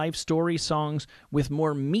true-to-life story songs with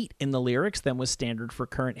more meat in the lyrics than was standard for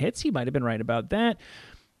current hits. He might have been right about that.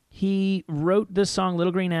 He wrote the song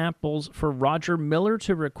Little Green Apples for Roger Miller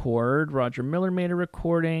to record. Roger Miller made a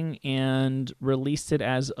recording and released it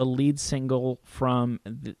as a lead single from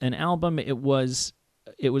an album. It was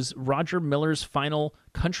Roger Miller's final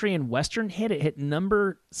country and western hit. It hit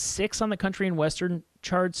number 6 on the country and western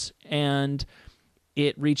charts, and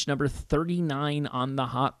it reached number 39 on the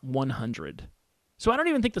Hot 100. So I don't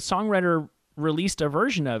even think the songwriter released a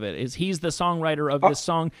version of it. He's the songwriter of this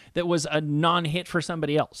song that was a non-hit for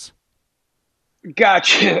somebody else.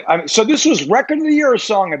 Gotcha. So this was record of the year or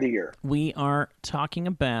song of the year? We are talking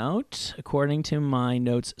about, according to my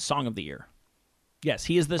notes, song of the year. Yes,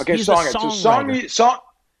 he is the songwriter. So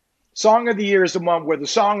song of the year is the one where the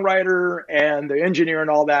songwriter and the engineer and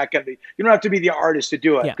all that can be. You don't have to be the artist to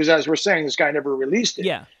do it because, as we're saying, this guy never released it.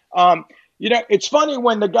 Yeah. You know, it's funny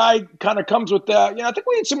when the guy kind of comes with that. You know, I think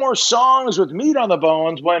we need some more songs with meat on the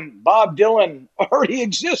bones when Bob Dylan already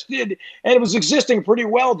existed and it was existing pretty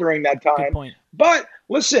well during that time. Good point. But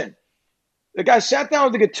listen, the guy sat down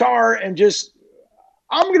with the guitar and just.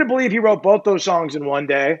 I'm going to believe he wrote both those songs in one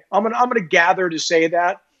day. I'm going to gather to say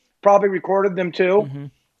that. Probably recorded them too. Mm-hmm.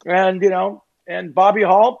 And, you know, and Bobby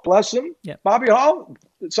Hall, bless him. Yeah. Bobby Hall,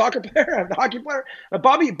 soccer player, hockey player.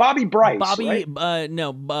 Bobby Bryce, right?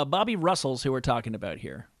 Bobby Russell's who we're talking about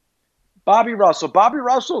here. Bobby Russell.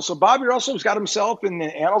 So Bobby Russell's got himself in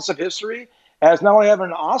the annals of history as not only having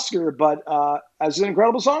an Oscar, but as an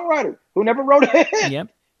incredible songwriter who never wrote a hit. Yep.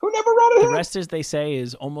 Who never wrote a hit. The rest, as they say,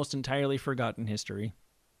 is almost entirely forgotten history.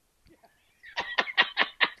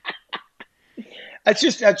 That's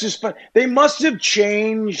just fun. They must have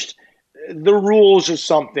changed the rules or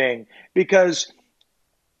something because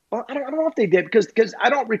I don't know if they did because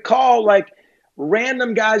I don't recall like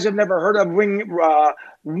random guys I've never heard of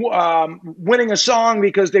winning a song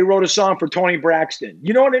because they wrote a song for Toni Braxton.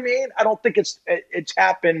 You know what I mean? I don't think it's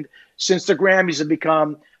happened since the Grammys have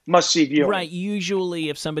become must-see viewing. Right. Usually,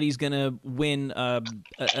 if somebody's going to win a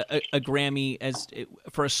Grammy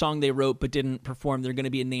for a song they wrote but didn't perform, they're going to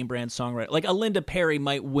be a name-brand songwriter. Like a Linda Perry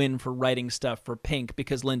might win for writing stuff for Pink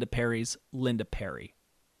because Linda Perry's Linda Perry.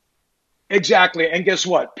 Exactly. And guess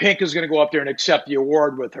what? Pink is going to go up there and accept the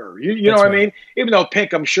award with her. You know what I mean? Even though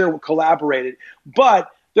Pink, I'm sure, collaborated. But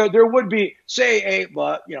there would be, say, if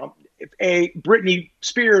a Britney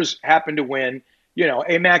Spears happened to win, you know,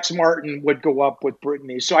 a Max Martin would go up with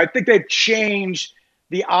Britney. So I think they've changed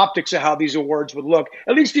the optics of how these awards would look,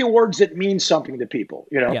 at least the awards that mean something to people,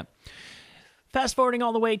 you know? Yeah. Fast forwarding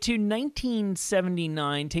all the way to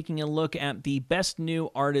 1979, taking a look at the Best New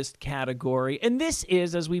Artist category. And this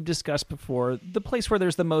is, as we've discussed before, the place where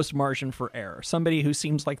there's the most margin for error. Somebody who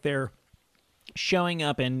seems like they're showing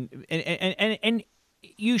up and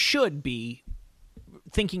you should be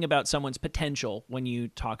thinking about someone's potential when you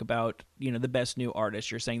talk about, the best new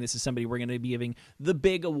artist. You're saying this is somebody we're going to be giving the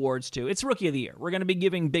big awards to. It's Rookie of the Year. We're going to be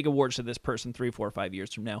giving big awards to this person 3, 4, 5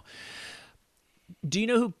 years from now. Do you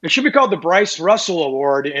know who? It should be called the Bryce Russell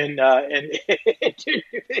Award in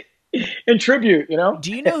tribute.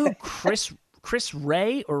 Do you know who Chris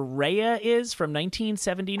Rea or Rhea is from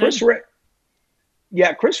 1979? Chris Rea.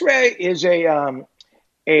 Yeah, Chris Rea is a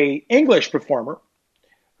English performer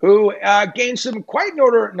who gained some quite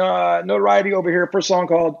notoriety over here for a song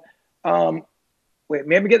called, wait,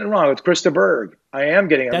 maybe I'm getting it wrong. It's Krista Berg. I am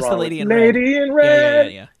getting it wrong. That's the Lady in Red. Lady in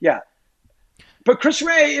Red. Yeah. But Chris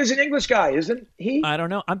Rea is an English guy, isn't he? I don't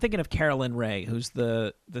know. I'm thinking of Carolyn Ray, who's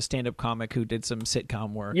the stand-up comic who did some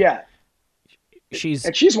sitcom work. Yeah.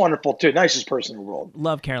 She's wonderful too. Nicest person in the world.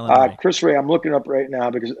 Love Carolyn Ray. Chris Rea, I'm looking up right now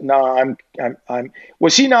because I'm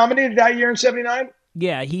was he nominated that year in '79?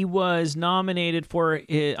 Yeah, he was nominated for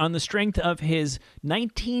on the strength of his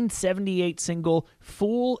 1978 single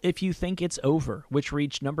 "Fool If You Think It's Over," which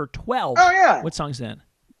reached number 12. Oh yeah. What song's that?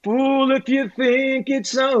 Fool if you think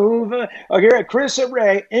it's over. Okay, Chris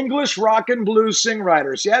Rea, English rock and blues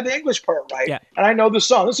songwriter. So you had the English part right. Yeah. And I know the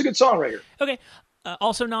song. This is a good song right here. Okay.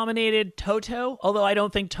 Also nominated Toto, although I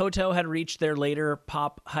don't think Toto had reached their later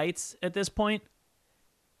pop heights at this point.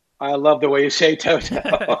 I love the way you say Toto.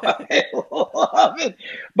 I love it.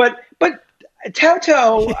 But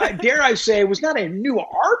Toto, dare I say, was not a new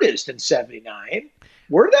artist in '79.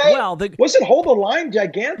 Were they? Well, was it Hold the Line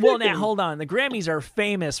gigantic? Well, now hold on. The Grammys are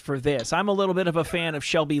famous for this. I'm a little bit of a fan of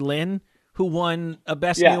Shelby Lynn, who won a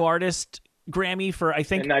Best New Artist Grammy for, I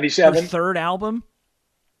think, in '97, her third album.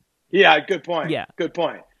 Yeah, good point. Yeah, good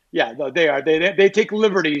point. Yeah, no, they are. They take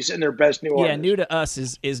liberties in their Best New Artist. Yeah, new to us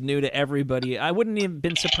is new to everybody. I wouldn't even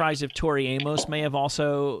been surprised if Tori Amos may have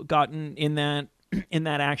also gotten in that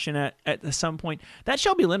action at some point. That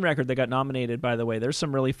Shelby Lynn record that got nominated, by the way, there's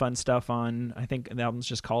some really fun stuff on. I think the album's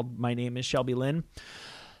just called My Name is Shelby Lynn.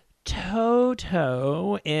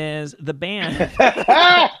 Toto is the band.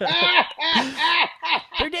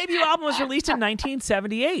 Their debut album was released in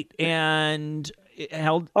 1978 and it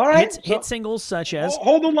held hit singles such as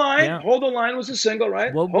Hold the Line. Yeah. Hold the Line was a single,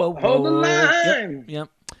 right? Whoa, whoa, whoa. Hold the Line. Yep.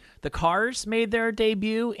 The Cars made their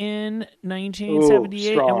debut in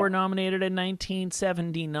 1978 and were nominated in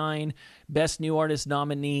 1979. Best New Artist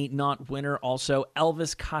nominee, not winner. Also,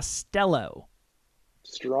 Elvis Costello.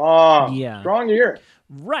 Strong. Yeah. Strong year.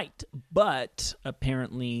 Right. But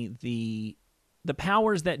apparently the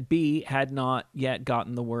powers that be had not yet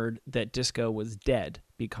gotten the word that disco was dead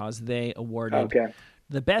because they awarded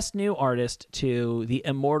the Best New Artist to the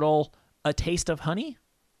immortal A Taste of Honey.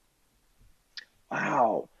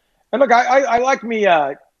 Wow. And look, I like me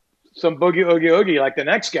some boogie oogie oogie like the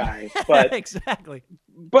next guy, but exactly.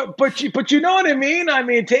 But you know what I mean? I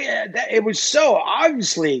mean, it was so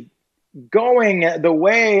obviously going the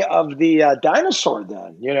way of the dinosaur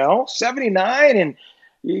then. 79, and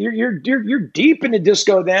you're deep into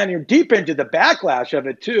disco then. You're deep into the backlash of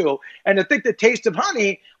it too. And to think that Taste of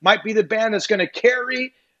Honey might be the band that's going to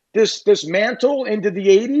carry this mantle into the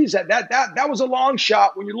 80s, that was a long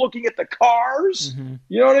shot when you're looking at the Cars. Mm-hmm.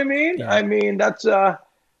 You know what I mean? Yeah. I mean, that's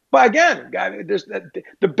but again,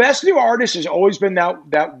 the Best New Artist has always been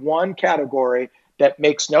that one category that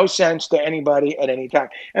makes no sense to anybody at any time.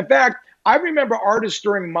 In fact, I remember artists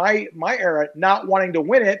during my era not wanting to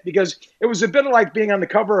win it because it was a bit like being on the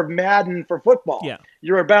cover of Madden for football. Yeah.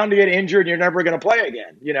 You're bound to get injured and you're never going to play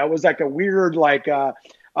again. It was like a weird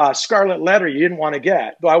scarlet letter you didn't want to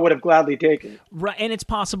get, though I would have gladly taken it. Right, and it's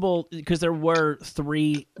possible because there were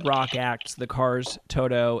 3 rock acts, the Cars,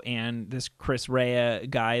 Toto, and this Chris Rea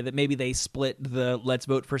guy, that maybe they split the let's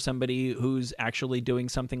vote for somebody who's actually doing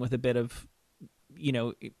something with a bit of,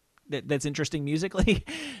 that's interesting musically,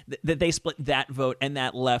 that they split that vote and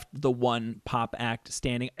that left the one pop act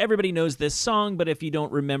standing. Everybody knows this song, but if you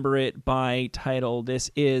don't remember it by title, this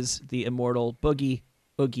is the immortal Boogie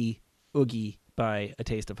Oogie Oogie by A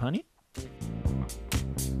Taste of Honey.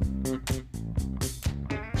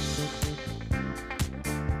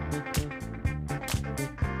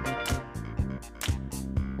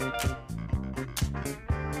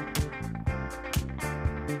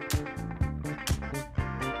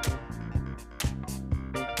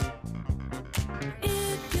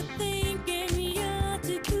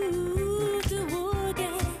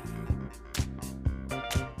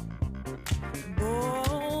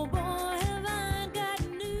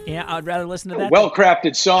 Yeah, I'd rather listen to that.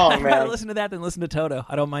 Well-crafted song, I'd man. I'd rather listen to that than listen to Toto.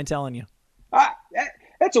 I don't mind telling you.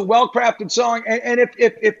 That's a well-crafted song. And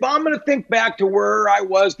if I'm going to think back to where I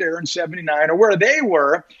was there in '79 or where they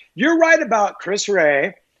were, you're right about Chris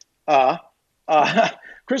Rea.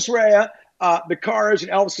 Chris Rea, the Cars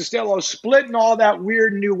and Elvis Costello splitting all that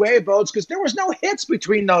weird new wave votes because there was no hits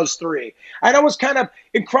between those three. I know it's kind of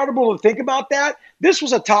incredible to think about that. This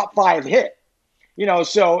was a top 5 hit,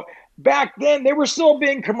 so back then they were still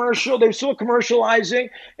being commercial. They were still commercializing.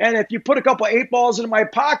 And if you put a couple 8 balls in my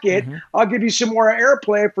pocket, I'll give you some more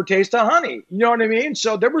airplay for Taste of Honey. You know what I mean?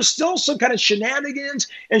 So there was still some kind of shenanigans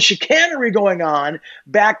and chicanery going on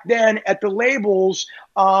back then at the labels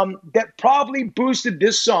that probably boosted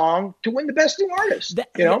this song to win the Best New Artist.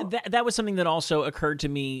 That was something that also occurred to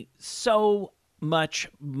me. So much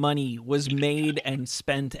money was made and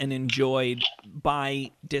spent and enjoyed by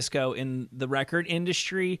disco in the record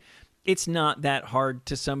industry. It's not that hard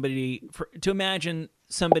to imagine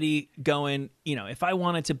somebody going, if I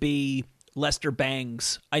wanted to be Lester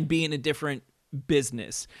Bangs, I'd be in a different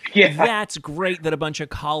business. Yeah. That's great that a bunch of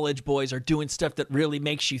college boys are doing stuff that really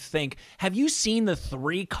makes you think. Have you seen the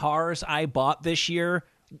 3 cars I bought this year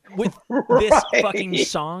with this fucking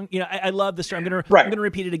song? I love the story. I'm gonna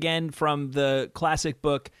repeat it again from the classic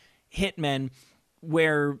book Hitmen,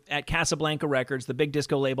 where at Casablanca Records, the big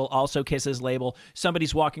disco label, also Kiss's label,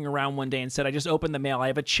 somebody's walking around one day and said, I just opened the mail. I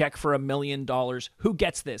have a check for $1 million. Who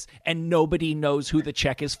gets this? And nobody knows who the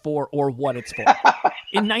check is for or what it's for.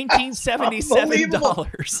 In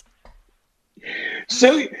 $1977.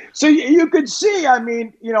 So you could see,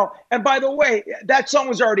 and by the way, that song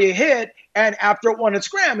was already a hit, and after it won its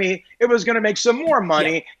Grammy, it was going to make some more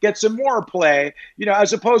money, get some more play,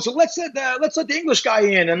 as opposed to let's let the English guy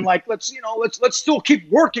in and let's still keep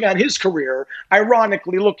working on his career.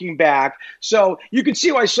 Ironically, looking back, so you can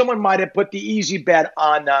see why someone might have put the easy bet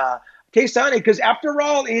on Taste of Honey, because after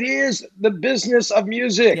all, it is the business of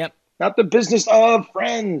music, not the business of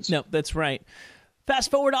friends. No, that's right.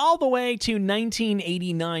 Fast forward all the way to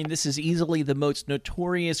 1989. This is easily the most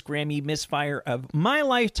notorious Grammy misfire of my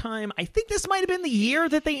lifetime. I think this might have been the year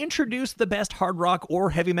that they introduced the best hard rock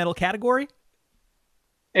or heavy metal category.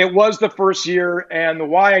 It was the first year, and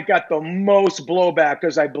why it got the most blowback,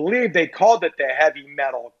 because I believe they called it the heavy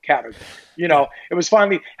metal category. It was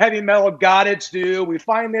finally heavy metal got its due. We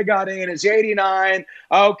finally got in. It's 89.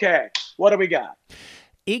 Okay, what do we got?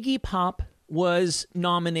 Iggy Pop was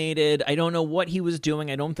nominated. I don't know what he was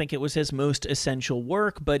doing. I don't think it was his most essential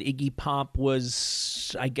work, but Iggy Pop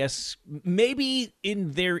was, I guess, maybe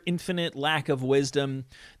in their infinite lack of wisdom,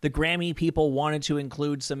 the Grammy people wanted to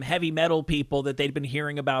include some heavy metal people that they'd been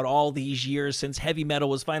hearing about all these years since heavy metal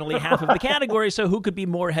was finally half of the category. So who could be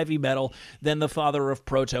more heavy metal than the father of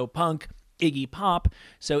proto-punk, Iggy Pop?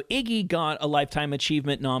 So Iggy got a Lifetime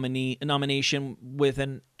Achievement nomination with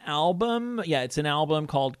an album. Yeah, it's an album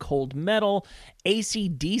called Cold Metal.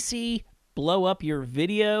 AC/DC, Blow Up Your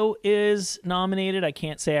Video is nominated. I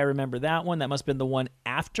can't say I remember that one. That must have been the one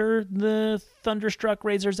after the Thunderstruck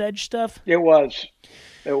Razor's Edge stuff. It was.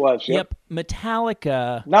 Yep.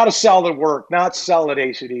 Metallica. Not a solid work. Not solid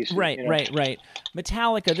AC/DC. Right.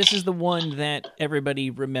 Metallica, this is the one that everybody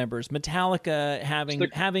remembers. Metallica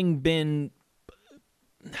having been,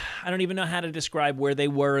 I don't even know how to describe where they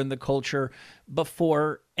were in the culture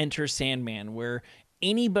before Enter Sandman, where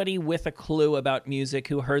anybody with a clue about music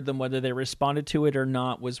who heard them, whether they responded to it or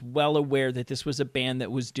not, was well aware that this was a band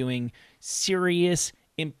that was doing serious,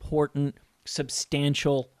 important,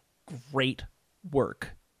 substantial, great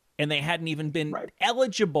work. And they hadn't even been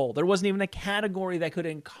eligible. There wasn't even a category that could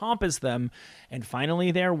encompass them. And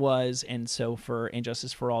finally there was. And so for And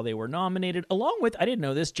Justice for All, they were nominated, along with, I didn't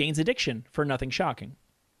know this, Jane's Addiction for Nothing Shocking.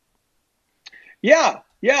 Yeah.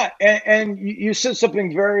 And you said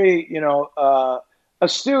something very,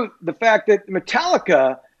 astute. The fact that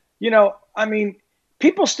Metallica,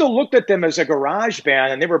 people still looked at them as a garage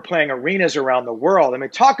band, and they were playing arenas around the world.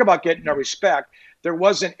 Talk about getting no respect. There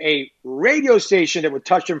wasn't a radio station that would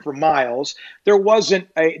touch them for miles. There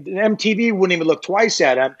wasn't MTV wouldn't even look twice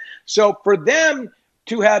at them. So for them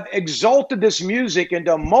to have exalted this music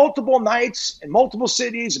into multiple nights in multiple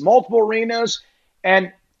cities, multiple arenas,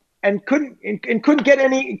 and couldn't get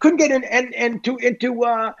into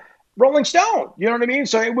Rolling Stone, you know what I mean?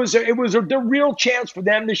 So it was the real chance for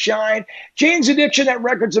them to shine. Jane's Addiction, that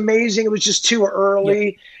record's amazing. It was just too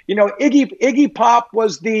early. Yeah. Iggy Pop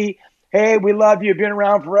was the, hey, we love you, you've been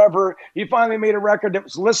around forever. You finally made a record that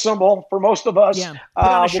was listenable for most of us. Yeah, put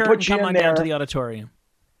on a shirt and come on down to the auditorium.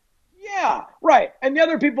 Yeah, right. And the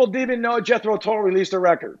other people didn't even know Jethro Tull released a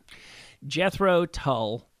record. Jethro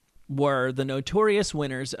Tull were the notorious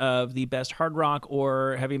winners of the Best Hard Rock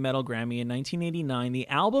or Heavy Metal Grammy in 1989. The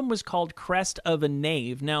album was called Crest of a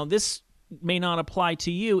Knave. Now, this may not apply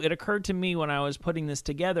to you. It occurred to me when I was putting this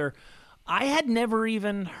together, I had never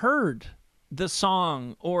even heard the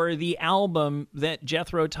song or the album that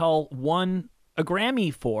Jethro Tull won a a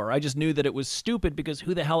Grammy for. I just knew that it was stupid because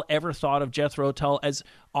who the hell ever thought of Jethro Tull as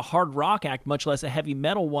a hard rock act, much less a heavy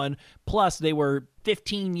metal one? Plus, they were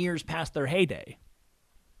 15 years past their heyday.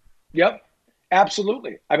 Yep,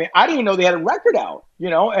 absolutely. I mean, I didn't even know they had a record out,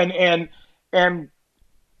 and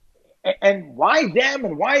why them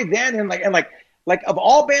and why then and like of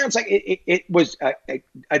all bands, like it was a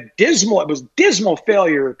dismal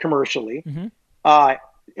failure commercially. Mm-hmm.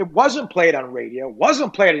 It wasn't played on radio,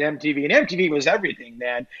 wasn't played at MTV, and MTV was everything,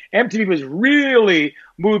 man. MTV was really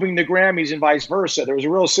moving the Grammys and vice versa. There was a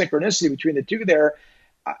real synchronicity between the two there.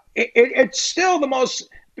 It's still the most,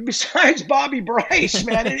 besides Bobby Bryce,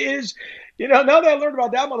 man, it is, now that I learned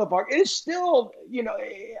about that motherfucker, it's still,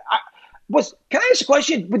 can I ask a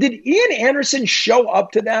question? Did Ian Anderson show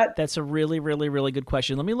up to that? That's a really, really, really good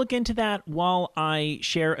question. Let me look into that while I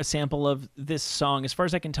share a sample of this song. As far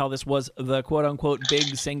as I can tell, this was the quote-unquote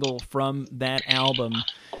big single from that album.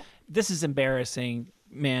 This is embarrassing,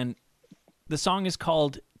 man. The song is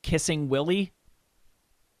called Kissing Willie.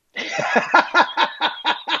 Of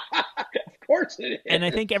course it is. And I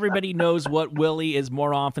think everybody knows what Willie is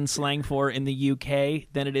more often slang for in the UK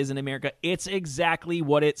than it is in America. It's exactly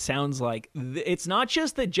what it sounds like. It's not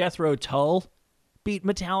just that Jethro Tull beat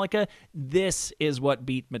Metallica. This is what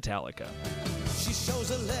beat Metallica. She shows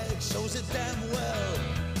her legs, shows it damn well.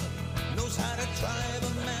 Knows how to drive a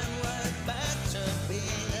man right back to being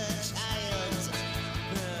a child.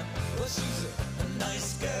 Well, she's a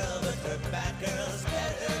nice girl, but her bad girl's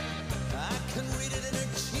better. I can read it in her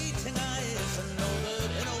cheating eyes and know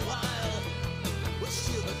that in a while, well,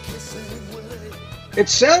 she'll be kissing Willie. It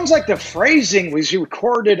sounds like the phrasing was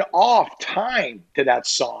recorded off time to that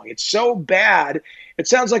song. It's so bad. It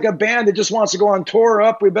sounds like a band that just wants to go on tour.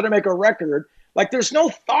 Up, we better make a record. Like, there's no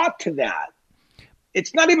thought to that.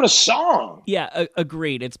 It's not even a song. Yeah,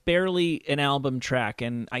 agreed. It's barely an album track,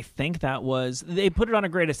 and I think they put it on a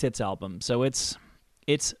greatest hits album, so it's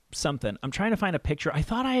something. I'm trying to find a picture. I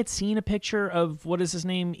thought I had seen a picture of, what is his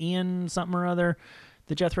name, Ian something or other,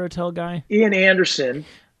 the Jethro Tull guy. Ian Anderson.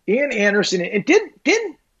 It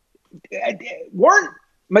weren't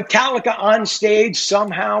Metallica on stage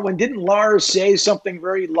somehow, and didn't Lars say something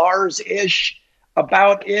very Lars-ish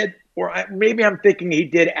about it? Or maybe I'm thinking he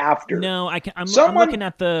did after. No, I'm looking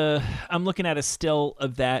at a still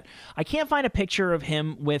of that. I can't find a picture of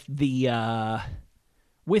him with the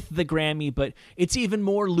Grammy, but it's even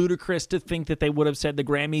more ludicrous to think that they would have said the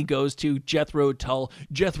Grammy goes to Jethro Tull.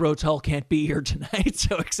 Jethro Tull can't be here tonight,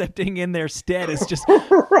 so accepting in their stead is just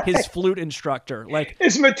right. His flute instructor. Like,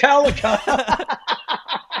 it's Metallica.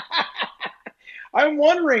 I'm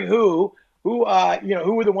wondering who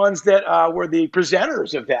were the ones that were the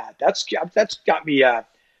presenters of that. That's got me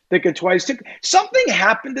thinking twice. Something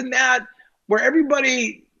happened in that where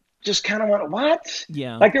everybody just kind of went, what?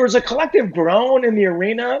 Yeah. Like there was a collective groan in the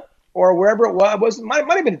arena or wherever it was. Might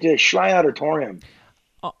have been the Shrine Auditorium.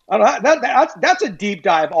 I don't know, that's a deep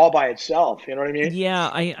dive all by itself. You know what I mean? Yeah.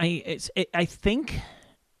 I think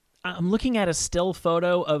I'm looking at a still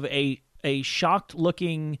photo of a shocked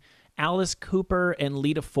looking Alice Cooper and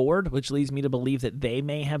Lita Ford, which leads me to believe that they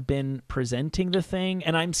may have been presenting the thing.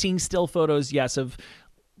 And I'm seeing still photos, yes, of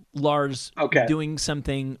Lars doing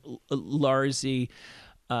something Larsy.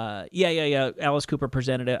 Yeah. Alice Cooper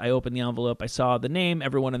presented it. I opened the envelope. I saw the name.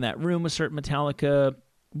 Everyone in that room was certain Metallica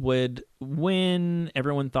would win.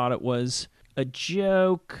 Everyone thought it was a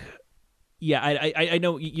joke. Yeah, I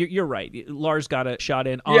know you're right. Lars got a shot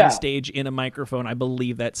in on stage in a microphone, I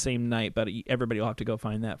believe, that same night, but everybody will have to go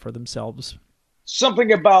find that for themselves.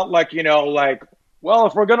 Something about well,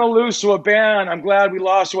 if we're going to lose to a band, I'm glad we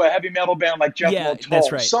lost to a heavy metal band like Jethro Tull.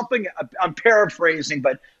 That's right. Something, I'm paraphrasing,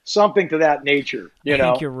 but something to that nature. I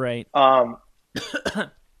think you're right. Well,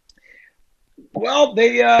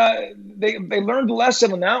 they learned the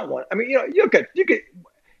lesson on that one. I mean, you could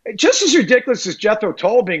just as ridiculous as Jethro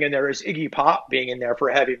Tull being in there is Iggy Pop being in there for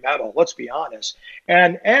heavy metal. Let's be honest.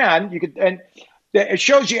 And it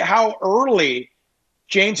shows you how early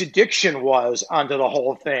Jane's Addiction was onto the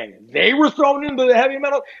whole thing. They were thrown into the heavy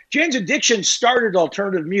metal. Jane's Addiction started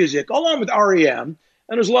alternative music along with REM.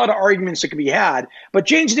 And there's a lot of arguments that can be had. But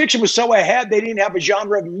Jane's Addiction was so ahead, they didn't have a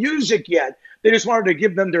genre of music yet. They just wanted to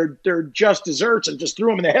give them their just desserts and just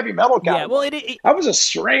threw them in the heavy metal category. Yeah, well, that was a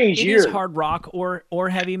strange year. It is hard rock or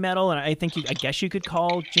heavy metal, and I guess you could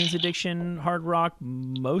call Jane's Addiction hard rock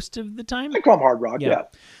most of the time. I call them hard rock, yeah.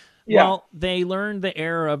 Well, they learned the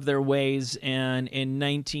error of their ways, and in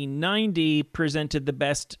 1990 presented the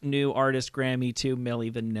Best New Artist Grammy to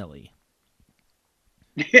Milli Vanilli.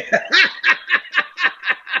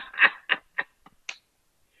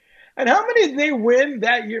 And how many did they win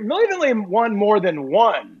that year? Milli Vanilli won more than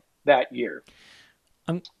one that year.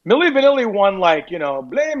 Milli Vanilli won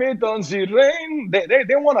Blame It on the Rain.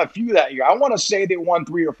 They won a few that year. I want to say they won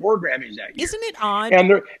 3 or 4 Grammys that year. Isn't it odd? And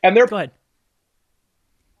their Go ahead.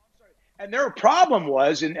 And their problem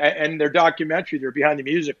was, in their documentary, they're Behind the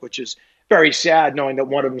Music, which is very sad knowing that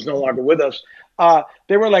one of them is no longer with us.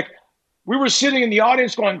 They were like, we were sitting in the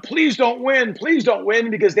audience going, please don't win,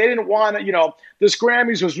 because they didn't want to, this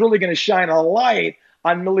Grammys was really going to shine a light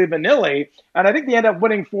on Milli Vanilli. And I think they ended up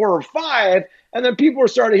winning 4 or 5. And then people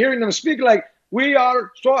started hearing them speak like, we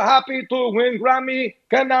are so happy to win Grammy,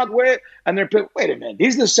 cannot wait. And they're like, wait a minute,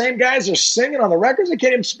 these are the same guys that are singing on the records? They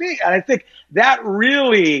can't even speak. And I think that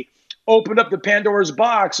really opened up the Pandora's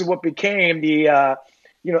box of what became the,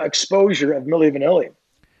 exposure of Milli Vanilli.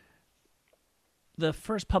 The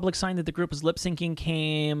first public sign that the group was lip syncing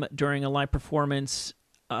came during a live performance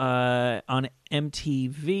on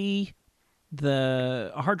MTV.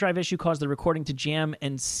 The hard drive issue caused the recording to jam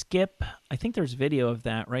and skip. I think there's video of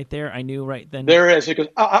that right there. I knew right then. There is. It goes,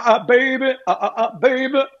 baby,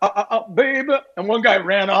 baby, baby. And one guy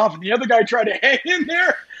ran off, and the other guy tried to hang in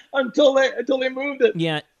there until they moved it.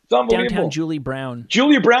 Yeah. It's unbelievable. Downtown Julie Brown.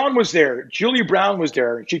 Julie Brown was there.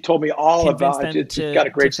 And she told me all about it. She's got a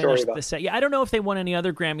great story about it. Yeah, I don't know if they won any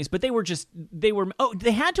other Grammys, but they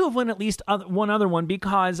had to have won at least one other one,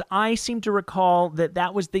 because I seem to recall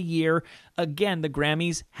that was the year, again, the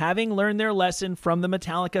Grammys having learned their lesson from the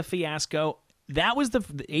Metallica fiasco. That was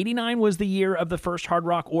 89 was the year of the first hard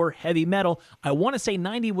rock or heavy metal. I want to say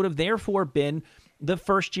 90 would have therefore been the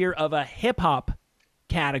first year of a hip hop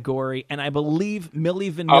category, and I believe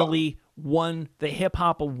Milli Vanilli won the hip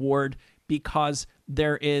hop award because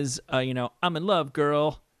there is I'm in love,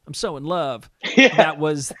 girl, I'm so in love. Yeah. That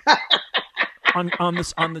was on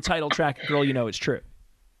the title track, Girl You Know It's True.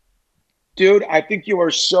 Dude, I think you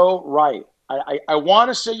are so right. I want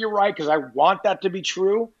to say you're right because I want that to be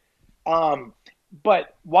true.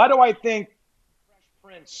 But why do I think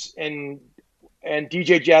Fresh Prince and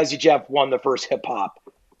DJ Jazzy Jeff won the first hip hop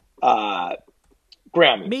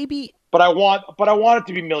Grammy? Maybe, but I want it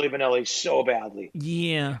to be Milli Vanilli so badly.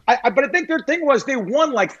 Yeah, but I think their thing was they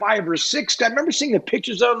won like 5 or 6. I remember seeing the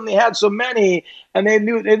pictures of them. They had so many, and they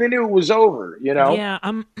knew it was over. Yeah,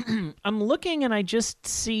 I'm looking, and I just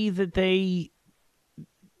see that they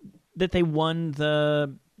won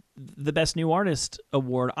the Best New Artist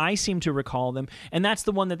award. I seem to recall them, and that's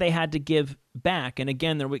the one that they had to give back. And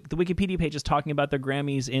again, the Wikipedia page is talking about their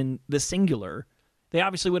Grammys in the singular. They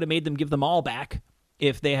obviously would have made them give them all back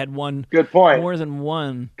if they had won more than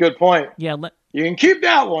one. Good point. Yeah. You can keep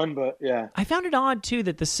that one, but yeah. I found it odd, too,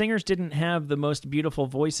 that the singers didn't have the most beautiful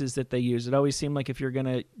voices that they use. It always seemed like if you're going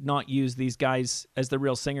to not use these guys as the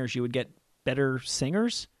real singers, you would get better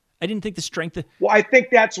singers. I didn't think the strength of... Well, I think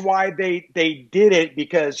that's why they did it,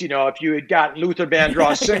 because, if you had got Luther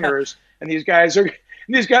Vandross singers, and these guys are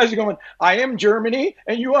going, I am Germany,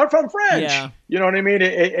 and you are from France. Yeah. You know what I mean?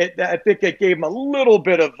 I think it gave them a little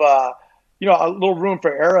bit of... a little room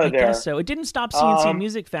for error there. I guess so. It didn't stop CNC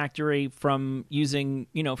Music Factory from using,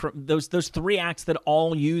 from those 3 acts that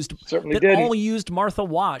all used Martha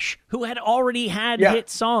Wash, who had already had hit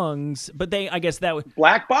songs, but I guess that was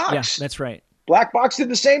Black Box. Yeah, that's right. Black Box did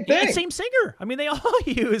the same thing. Yeah, same singer. I mean, they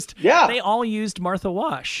all used Martha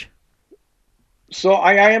Wash. So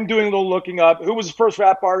I am doing a little looking up. Who was the first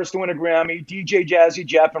rap artist to win a Grammy? DJ Jazzy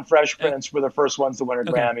Jeff and Fresh Prince were the first ones to win a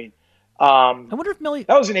Grammy. I wonder if Milli...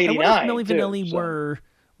 That was in '89. I wonder if Milli Vanilli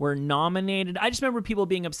were nominated. I just remember people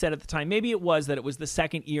being upset at the time. Maybe it was that it was the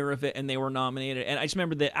second year of it and they were nominated. And I just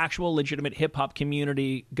remember the actual legitimate hip-hop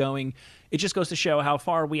community going, it just goes to show how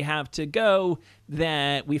far we have to go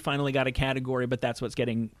that we finally got a category, but that's what's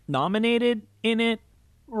getting nominated in it.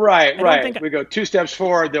 Right. We go 2 steps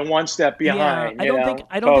forward, then 1 step behind. Yeah,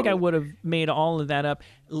 I don't think I would have made all of that up.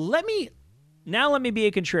 Let me be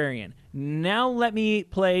a contrarian. Now let me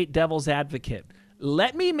play devil's advocate.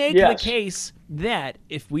 Let me make the case that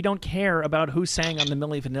if we don't care about who sang on the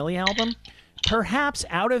Milli Vanilli album, perhaps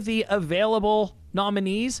out of the available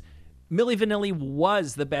nominees, Milli Vanilli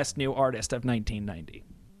was the best new artist of 1990.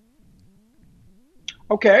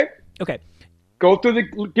 Okay. Go through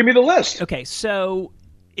give me the list. Okay, so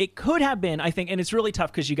it could have been, I think, and it's really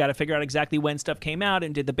tough because you got to figure out exactly when stuff came out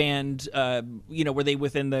and did the band, were they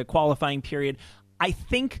within the qualifying period? I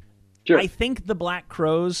think the Black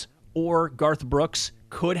Crowes or Garth Brooks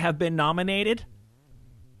could have been nominated.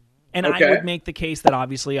 And I would make the case that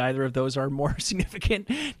obviously either of those are more significant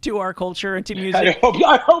to our culture and to music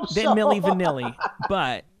I hope than Milli Vanilli.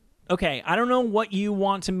 But, okay, I don't know what you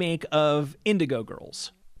want to make of Indigo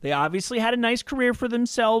Girls. They obviously had a nice career for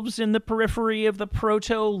themselves in the periphery of the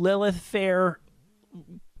proto-Lilith Fair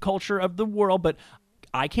culture of the world, but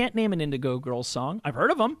I can't name an Indigo Girls song. I've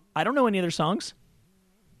heard of them. I don't know any other songs.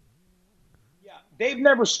 They've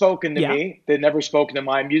never spoken to me. They've never spoken to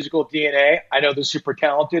my musical DNA. I know they're super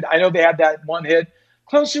talented. I know they had that one hit,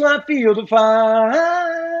 "Closer I Feel to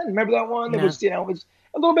Find." Remember that one? It was, it was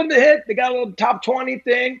a little bit of a hit. They got a little top 20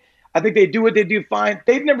 thing. I think they do what they do fine.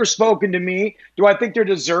 They've never spoken to me. Do I think they're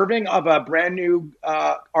deserving of a brand new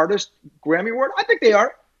artist Grammy Award? I think they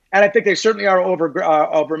are. And I think they certainly are over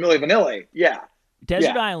Milli Vanilli. Yeah.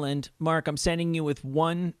 Desert Island, Mark, I'm sending you with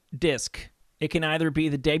one disc. It can either be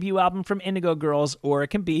the debut album from Indigo Girls, or it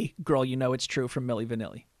can be Girl You Know It's True from Milli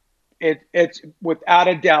Vanilli. It's without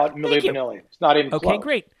a doubt Milli Vanilli. It's not even close. Okay,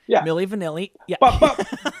 great. Yeah, Milli Vanilli. Yeah, but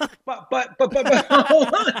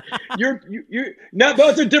hold on. You now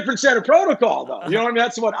that's a different set of protocol, though. You know what I mean?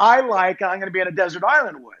 That's what I like. I'm going to be on a desert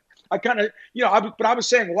island with. I kind of, but I was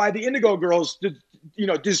saying why the Indigo Girls,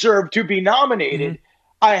 deserve to be nominated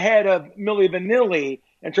ahead of Milli Vanilli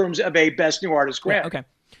in terms of a Best New Artist Grammy. Yeah, okay.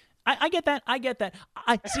 I get that.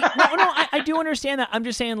 I see. No, I do understand that. I'm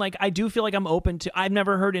just saying, like, I do feel like I'm open to. I've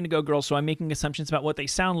never heard Indigo Girls, so I'm making assumptions about what they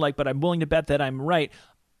sound like, but I'm willing to bet that I'm right.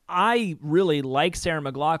 I really like Sarah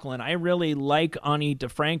McLachlan. I really like Ani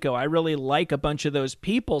DeFranco. I really like a bunch of those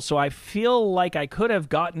people. So I feel like I could have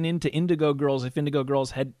gotten into Indigo Girls if Indigo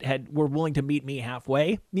Girls were willing to meet me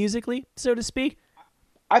halfway musically, so to speak.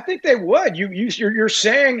 I think they would. You're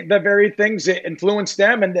saying the very things that influenced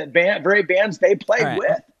them and the very bands they played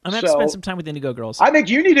with. I'm going to spend some time with Indigo Girls. I think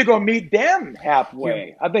you need to go meet them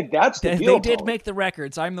halfway. Yeah. I think that's the deal. They did make the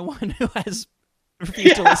records. I'm the one who has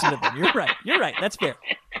refused to listen to them. You're right. That's fair.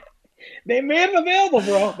 They made them available,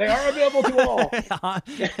 bro. They are available to all.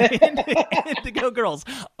 Indigo Girls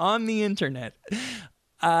on the internet.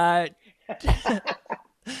 You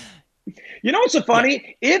know what's so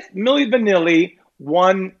funny? Yeah. If Milli Vanilli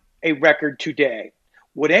won a record today,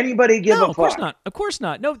 would anybody give a fuck? Of course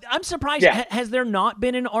not. No, I'm surprised. Yeah. Has there not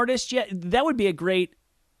been an artist yet? That would be a great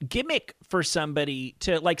gimmick for somebody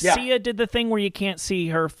to, like, Sia did the thing where you can't see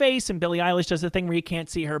her face, and Billie Eilish does the thing where you can't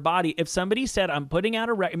see her body. If somebody said, I'm putting out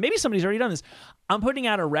a record, maybe somebody's already done this, I'm putting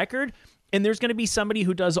out a record, and there's going to be somebody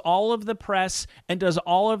who does all of the press and does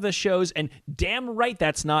all of the shows, and damn right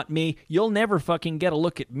that's not me. You'll never fucking get a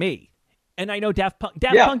look at me. And I know Daft Punk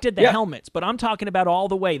did the helmets, but I'm talking about all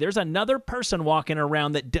the way. There's another person walking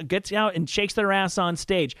around that gets out and shakes their ass on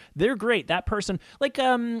stage. They're great. That person, like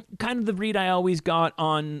kind of the read I always got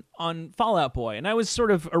on Fall Out Boy. And I was sort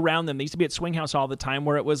of around them. They used to be at Swing House all the time,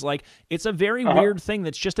 where it was like, it's a very weird thing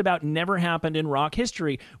that's just about never happened in rock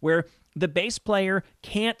history, where the bass player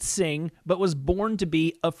can't sing, but was born to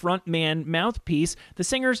be a frontman mouthpiece. The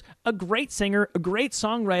singer's a great singer, a great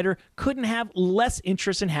songwriter, couldn't have less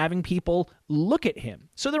interest in having people look at him.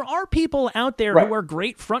 So there are people out there who are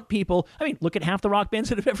great front people. I mean, look at half the rock bands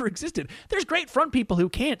that have ever existed. There's great front people who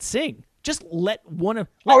can't sing. Just let one of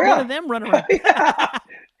them run around.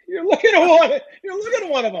 You're looking at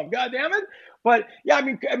one of them. God damn it! But yeah,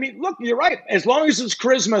 I mean, look, you're right. As long as there's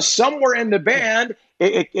charisma somewhere in the band,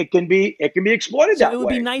 it can be exploited that way. So it would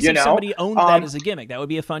be nice if somebody owned that as a gimmick. That would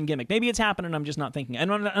be a fun gimmick. Maybe it's happening. I'm just not thinking.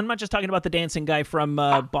 And I'm not just talking about the dancing guy from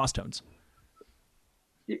Boss Tones.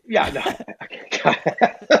 Yeah, no.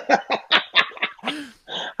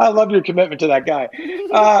 I love your commitment to that guy.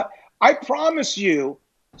 I promise you,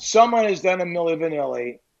 someone has done a Milli Vanilli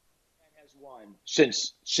and has won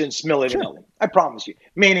since Milli Vanilli. I promise you.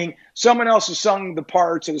 Meaning, someone else has sung the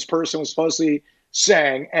parts that this person was supposedly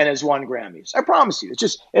sang and has won Grammys. I promise you.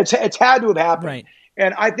 It's had to have happened. Right.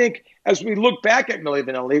 And I think as we look back at Milli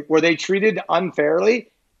Vanilli, were they treated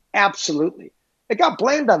unfairly? Absolutely. It got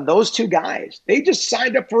blamed on those two guys. They just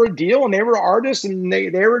signed up for a deal, and they were artists, and they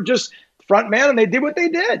were just front man, and they did what they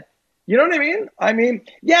did. You know what I mean? I mean,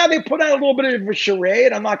 yeah, they put on a little bit of a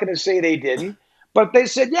charade. I'm not going to say they didn't, but they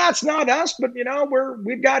said, yeah, it's not us, but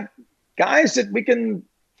we've got guys that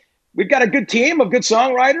we've got a good team of good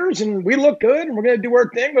songwriters, and we look good, and we're going to do our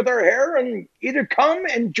thing with our hair, and either come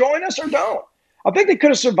and join us or don't. I think they could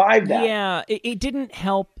have survived that. Yeah, it didn't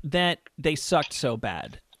help that they sucked so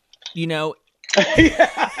bad.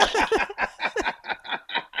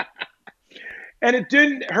 And it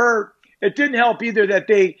didn't hurt. It didn't help either that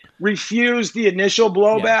they refused the initial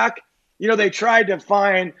blowback. Yeah. They tried to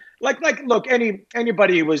find look,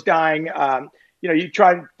 anybody who was dying, you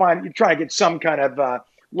try to get some kind of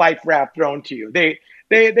life raft thrown to you. They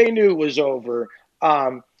knew it was over.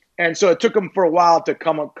 And so it took them for a while to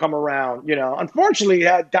come around. Unfortunately, it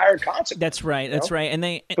had dire consequences. That's right. That's right. And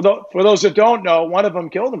they for those that don't know, one of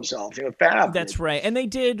them killed himself. Fab. That's right. And they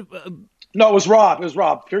did. No, it was Rob. It was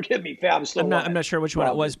Rob. Forgive me, Fab is still alive. I'm not sure which one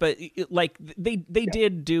it was, but like they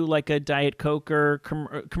did do like a Diet Coke or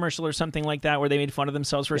commercial or something like that where they made fun of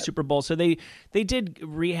themselves for a Super Bowl. So they did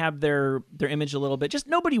rehab their image a little bit. Just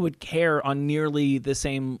nobody would care on nearly the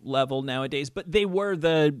same level nowadays. But they were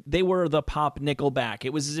the pop Nickelback.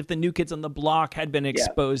 It was as if the New Kids on the Block had been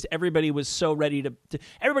exposed. Everybody was so ready to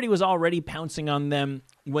everybody was already pouncing on them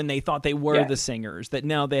when they thought they were the singers. That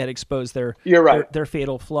now they had exposed their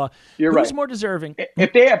fatal flaw. You're right. Who's more deserving?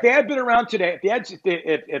 If they had been around today,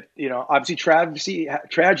 if you know, obviously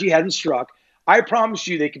tragedy hadn't struck, I promise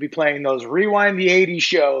you they could be playing those Rewind the 80s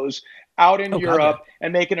shows out in Europe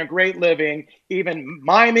and making a great living, even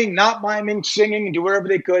miming, not miming, singing, and do whatever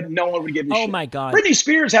they could. No one would give a shit. Oh my God. Britney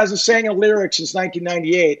Spears hasn't sang a lyric since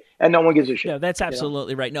 1998 and no one gives a shit. No, that's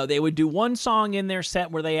absolutely right. No, they would do one song in their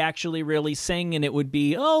set where they actually really sing and it would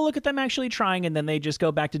be, oh, look at them actually trying. And then they just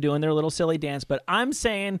go back to doing their little silly dance. But I'm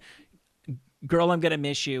saying Girl, I'm Gonna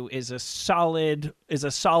Miss You is a solid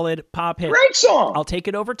pop hit. Great song. I'll take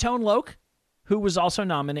it over Tone Loc, who was also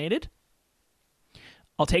nominated.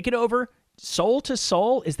 I'll take it over Soul to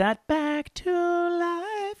Soul. Is that Back to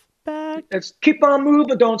Life? Let's keep on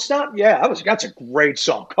moving, don't stop. Yeah, that's a great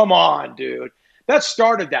song. Come on, dude. That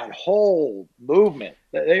started that whole movement.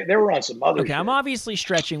 They were on some other shit. I'm obviously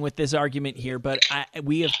stretching with this argument here, but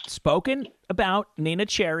we have spoken about Neneh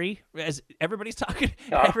Cherry, as everybody's talking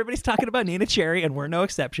about Neneh Cherry, and we're no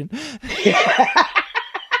exception.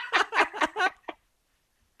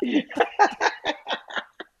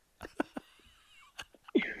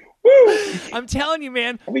 I'm telling you,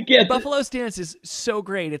 man, Buffalo Stance is so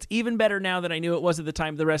great. It's even better now than I knew it was at the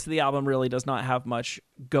time. The rest of the album really does not have much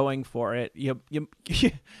going for it. I mean,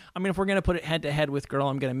 if we're going to put it head to head with Girl,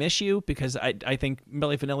 I'm Gonna Miss You, because I think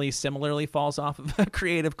Milli Vanilli similarly falls off of a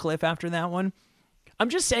creative cliff after that one. I'm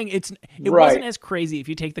just saying it wasn't as crazy. If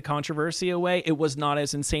you take the controversy away, it was not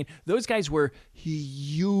as insane. Those guys were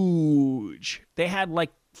huge. They had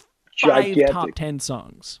like 5 top 10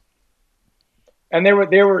 songs. And they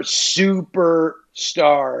were super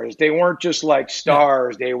stars. They weren't just like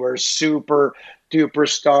stars. They were super duper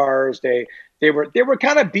stars. They were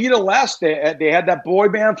kind of Beatlesque. They had that boy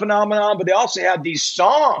band phenomenon, but they also had these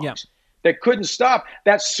songs that couldn't stop.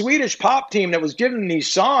 That Swedish pop team that was giving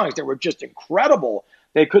these songs that were just incredible.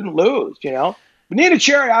 They couldn't lose, you know. But Neneh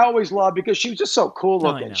Cherry I always loved because she was just so cool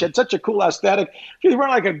looking. She had such a cool aesthetic. She was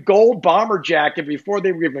wearing like a gold bomber jacket before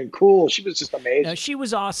they were even cool. She was just amazing. No, she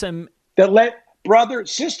was awesome.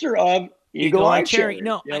 Sister of Eagle Eye Cherry.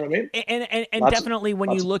 No, you know what I mean? And definitely when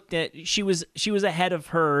you looked at, she was ahead of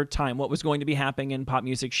her time. What was going to be happening in pop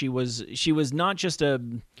music? She was not just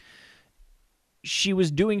she was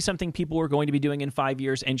doing something people were going to be doing in 5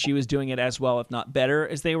 years, and she was doing it as well, if not better,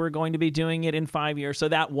 as they were going to be doing it in 5 years. So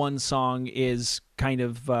that one song is kind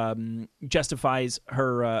of justifies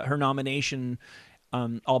her nomination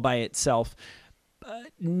all by itself.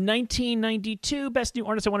 1992 Best New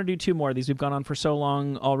Artist. I want to do 2 more of these. We've gone on for so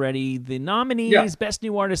long already. The nominees: Best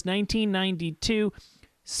New Artist 1992,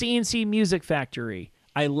 CNC Music Factory.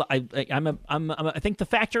 I think the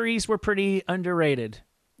Factories were pretty underrated.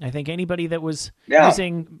 I think anybody that was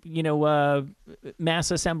using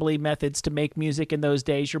mass assembly methods to make music in those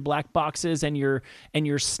days, your black boxes and your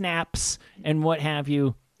snaps and what have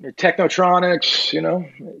you. Technotronics,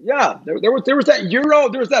 there was that Euro,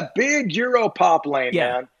 there was that big Euro pop lane,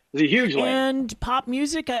 man. It was a huge lane. And pop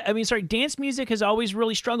music, dance music has always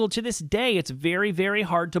really struggled. To this day, it's very, very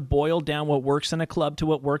hard to boil down what works in a club to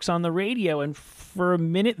what works on the radio. And for a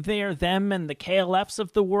minute there, them and the KLFs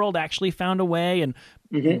of the world actually found a way, and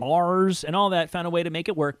Mars and all that found a way to make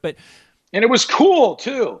it work. And it was cool,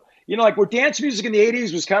 too. Like where dance music in the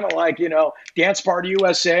 80s was kind of like, Dance Party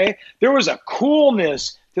USA, there was a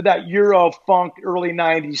coolness to that Euro funk early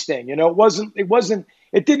 90s thing.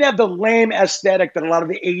 It didn't have the lame aesthetic that a lot of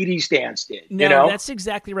the 80s dance did. No, that's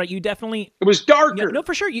exactly right. It was darker. No,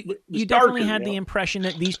 for sure. You definitely had the impression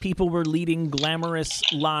that these people were leading glamorous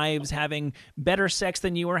lives, having better sex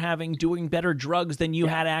than you were having, doing better drugs than you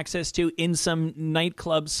had access to in some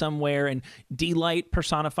nightclub somewhere, and D-Light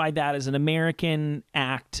personified that as an American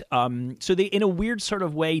act. So they, in a weird sort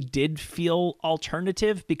of way, did feel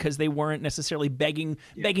alternative because they weren't necessarily begging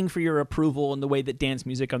for your approval in the way that dance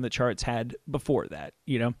music on the charts had before that.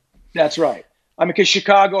 That's right. I mean, because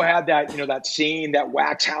Chicago had that, that scene, that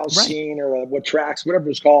wax house scene, or whatever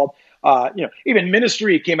it's called. Even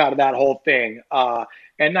Ministry came out of that whole thing.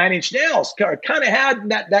 And Nine Inch Nails kind of had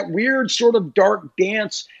that weird sort of dark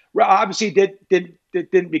dance. Obviously,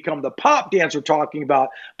 didn't become the pop dance we're talking about,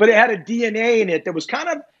 but it had a DNA in it that was kind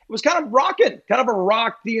of rocking, kind of a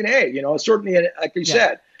rock DNA. Certainly, like you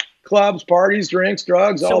said. clubs, parties, drinks,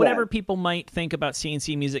 drugs, all so that. whatever people might think about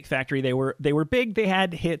CNC Music Factory, they were big. They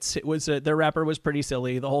had hits. It was their rapper was pretty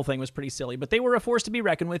silly. The whole thing was pretty silly, but they were a force to be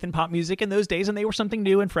reckoned with in pop music in those days, and they were something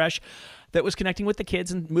new and fresh that was connecting with the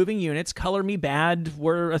kids and moving units. Color Me Bad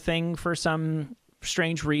were a thing for some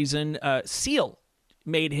strange reason. Seal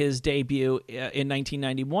made his debut in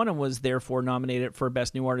 1991 and was therefore nominated for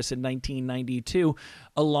Best New Artist in 1992,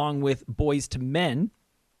 along with Boyz II Men,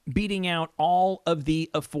 beating out all of the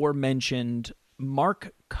aforementioned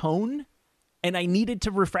Marc Cohn. And I needed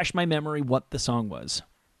to refresh my memory what the song was.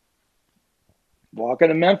 Walking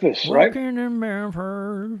to Memphis, right? Walking in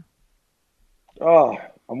Memphis. Oh,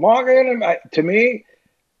 I'm walking in. To me,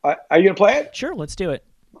 are you going to play it? Sure, let's do it.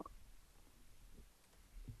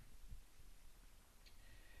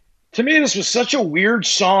 To me, this was such a weird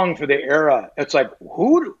song for the era. It's like,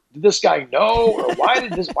 who did this guy know? Or why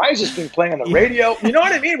is this being playing on the radio? You know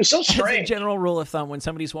what I mean? It was so strange. As a general rule of thumb, when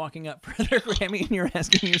somebody's walking up for their Grammy and you're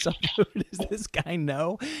asking yourself, who does this guy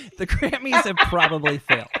know? The Grammys have probably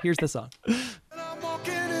failed. Here's the song. I'm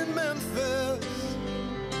walking in Memphis,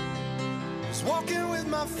 just walking with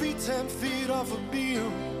my feet 10 feet off a beam.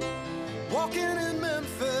 Walking in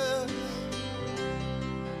Memphis,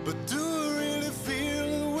 but do I really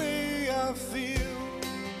feel the way I feel?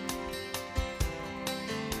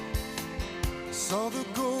 Saw the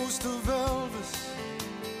ghost of Elvis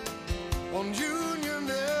on Union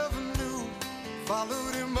Avenue,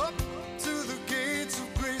 followed him up to the gates of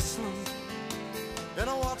Graceland, and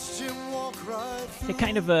I watched him walk right through. It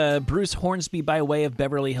kind of Bruce Hornsby by way of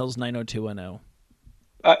Beverly Hills 90210.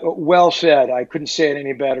 Well said. I couldn't say it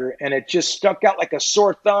any better. And it just stuck out like a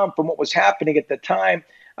sore thumb from what was happening at the time.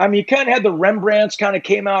 I mean, you kind of had the Rembrandts kind of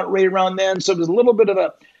came out right around then. So there's a little bit of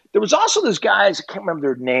there was also those guys, I can't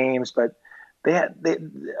remember their names, but there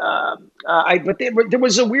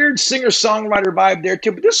was a weird singer-songwriter vibe there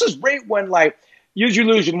too. But this was right when like Use Your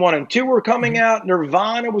Illusion 1 and 2 were coming out.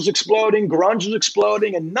 Nirvana was exploding. Grunge was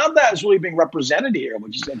exploding. And none of that is really being represented here,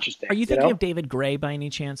 which is interesting. Are you thinking of David Gray by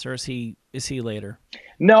any chance, or is he later?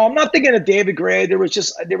 No, I'm not thinking of David Gray. There's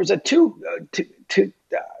would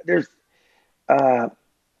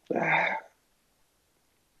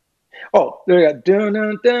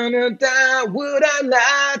I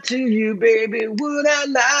lie to you, baby? Would I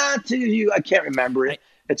lie to you? I can't remember it.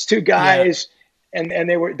 It's two guys, and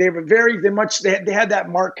they had that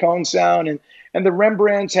Marc Cohn sound, and the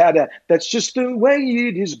Rembrandts had that's just the way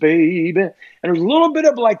it is, baby. And there was a little bit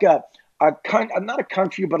of like not a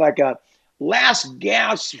country, but like a last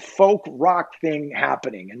gasp folk rock thing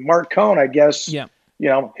happening. And Marc Cohn, I guess, hit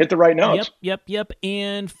the right notes. Yep.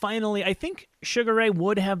 And finally, I think Sugar Ray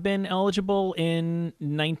would have been eligible in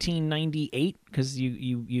 1998 because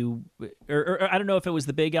or I don't know if it was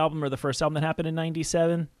the big album or the first album that happened in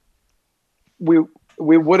 97. We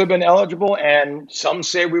would have been eligible, and some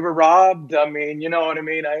say we were robbed. I mean, you know what I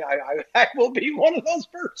mean? I will be one of those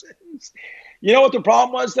persons. You know what the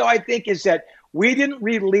problem was, though, I think, is that we didn't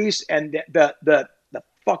release, and the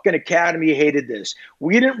fucking Academy hated this.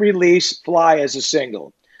 We didn't release Fly as a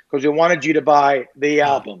single because we wanted you to buy the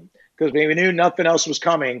album because we knew nothing else was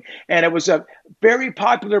coming. And it was a very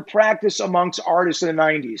popular practice amongst artists in the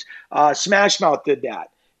 90s. Smash Mouth did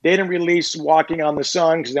that. They didn't release Walking on the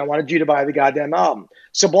Sun because they wanted you to buy the goddamn album.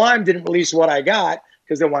 Sublime didn't release What I Got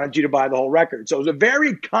because they wanted you to buy the whole record. So it was a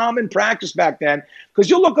very common practice back then because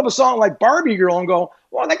you'll look up a song like Barbie Girl and go,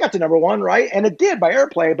 well, that got to number 1, right? And it did by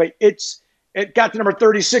airplay, but it got to number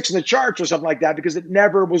 36 in the charts or something like that because it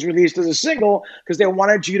never was released as a single because they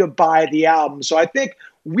wanted you to buy the album. So I think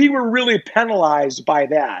we were really penalized by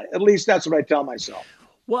that. At least that's what I tell myself.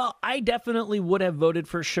 Well, I definitely would have voted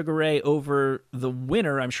for Sugar Ray over the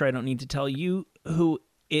winner. I'm sure I don't need to tell you who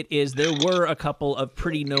it is. There were a couple of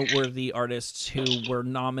pretty noteworthy artists who were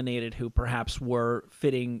nominated who perhaps would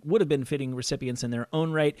have been fitting recipients in their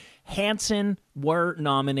own right. Hanson were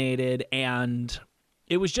nominated, and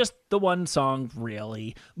it was just the one song,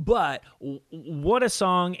 really. But what a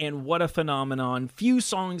song and what a phenomenon. Few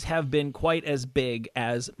songs have been quite as big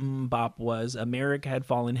as MMMBop was. America had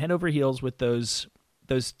fallen head over heels with those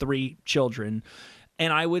 3 children.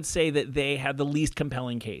 And I would say that they had the least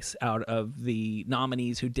compelling case out of the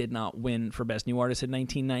nominees who did not win for Best New Artist in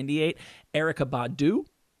 1998. Erykah Badu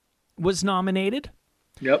was nominated.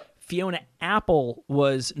 Yep. Fiona Apple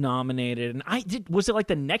was nominated. And was it like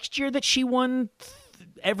the next year that she won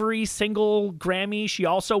every single Grammy? She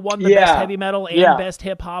also won the Best Heavy Metal and Best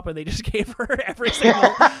Hip Hop, and they just gave her every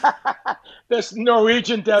single Best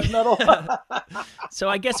Norwegian Death Metal. So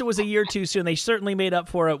I guess it was a year too soon. They certainly made up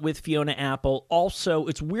for it with Fiona Apple. Also,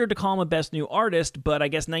 it's weird to call him a Best New Artist, but I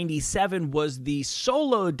guess 97 was the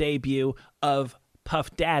solo debut of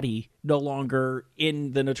Puff Daddy no longer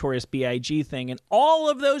in the Notorious B.I.G. thing. And all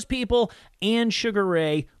of those people and Sugar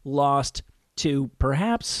Ray lost to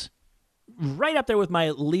perhaps right up there with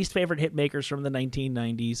my least favorite hit makers from the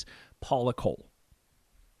 1990s, Paula Cole.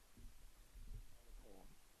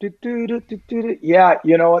 Yeah,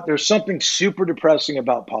 you know what? There's something super depressing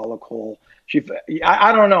about Paula Cole.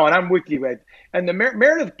 I don't know, and I'm with you. And the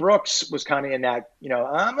Meredith Brooks was kind of in that,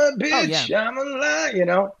 I'm a bitch, I'm a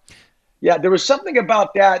lie, Yeah, there was something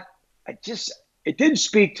about that. It didn't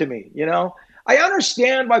speak to me, I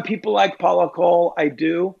understand why people like Paula Cole. I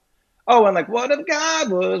do. Oh, and like, what if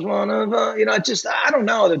God was one of, I don't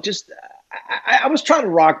know. I was trying to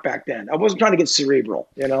rock back then. I wasn't trying to get cerebral,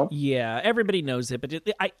 Yeah, everybody knows it, but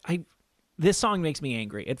this song makes me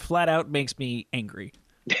angry. It flat out makes me angry.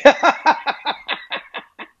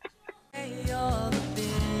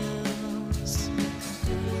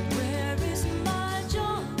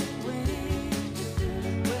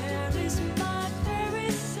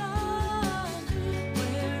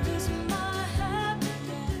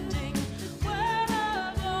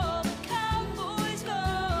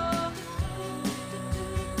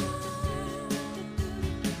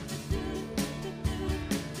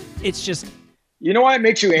 It's just... You know why it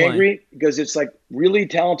makes you angry? Because it's like really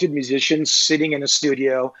talented musicians sitting in a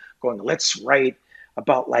studio going, let's write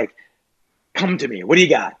about like, come to me. What do you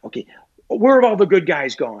got? Okay. Where have all the good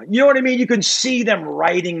guys gone? You know what I mean? You can see them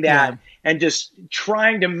writing that and just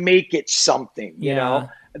trying to make it something, you know?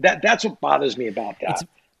 That's what bothers me about that.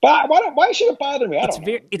 Why should it bother me? I don't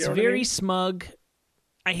know. It's very smug.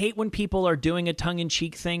 I hate when people are doing a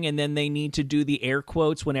tongue-in-cheek thing and then they need to do the air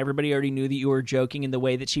quotes when everybody already knew that you were joking, in the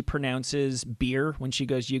way that she pronounces beer when she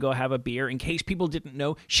goes, you go have a beer. In case people didn't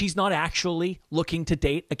know, she's not actually looking to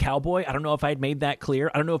date a cowboy. I don't know if I had made that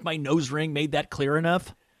clear. I don't know if my nose ring made that clear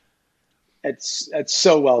enough. It's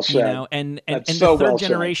so well said. And the third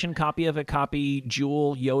generation copy of a copy,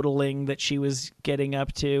 Jewel yodeling that she was getting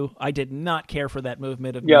up to. I did not care for that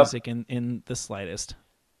movement of music in the slightest.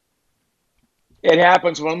 It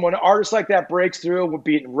happens when an artist like that breaks through, would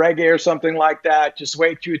be in reggae or something like that. Just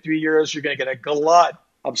wait 2 or 3 years, you're going to get a glut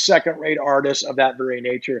of second-rate artists of that very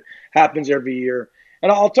nature. Happens every year.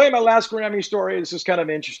 And I'll tell you my last Grammy story. This is kind of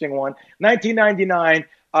an interesting one. 1999,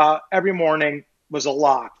 Every Morning was a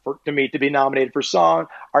lock to me to be nominated for song.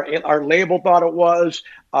 Our label thought it was.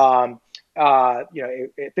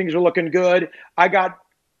 Things were looking good. I got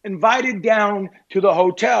invited down to the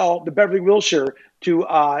hotel, the Beverly Wilshire, to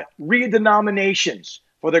read the nominations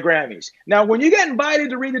for the Grammys. Now, when you get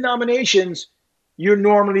invited to read the nominations, you're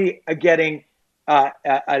normally getting a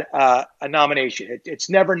nomination. It's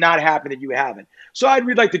never not happened that you haven't. So I'd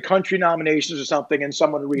read like the country nominations or something, and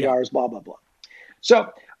someone would read ours, blah, blah, blah.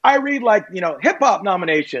 So I read like, hip hop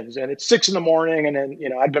nominations, and it's 6 a.m, and then,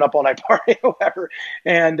 I'd been up all night partying or whatever.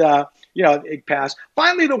 And, it passed.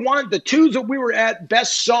 Finally, the twos that we were at,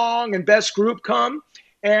 best song and best group come.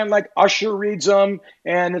 And like Usher reads them,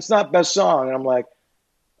 and it's not best song. And I'm like,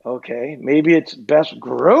 okay, maybe it's best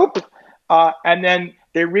group. And then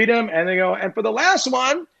they read them, and they go, and for the last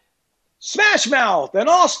one, Smash Mouth and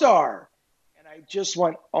All Star. And I just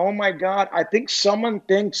went, oh my God, I think someone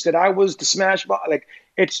thinks that I was the Smash Mouth.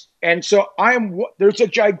 So there's a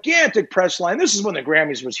gigantic press line. This is when the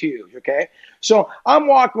Grammys was huge. Okay. So I'm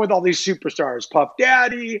walking with all these superstars, Puff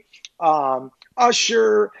Daddy,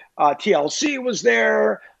 Usher, TLC was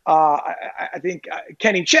there. I think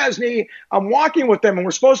Kenny Chesney. I'm walking with them, and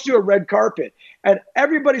we're supposed to do a red carpet. And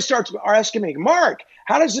everybody starts asking me, Mark,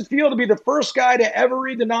 how does it feel to be the first guy to ever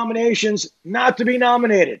read the nominations, not to be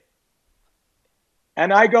nominated?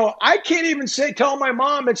 And I go, I can't even tell my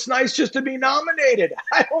mom it's nice just to be nominated.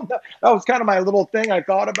 I don't know. That was kind of my little thing I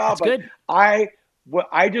thought about. That's good.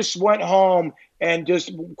 I just went home and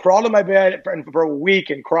just crawled in my bed for a week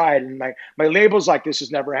and cried. And my label's like, this has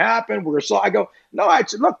never happened. I go, no,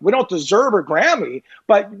 look, we don't deserve a Grammy,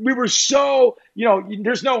 but we were so,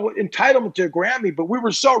 there's no entitlement to a Grammy, but we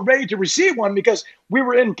were so ready to receive one because we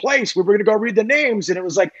were in place. We were going to go read the names. And it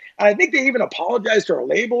was like, and I think they even apologized to our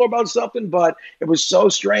label about something, but it was so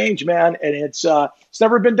strange, man. And it's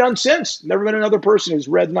never been done since. Never been another person who's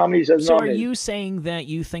read nominees as nominated. So are you saying that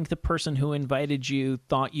you think the person who invited you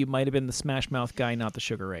thought you might have been the Smash Mouth guy, not the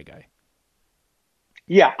Sugar Ray guy?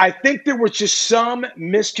 Yeah, I think there was just some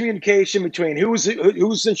miscommunication between who's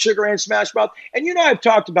in Sugar Ray and Smash Mouth. And I've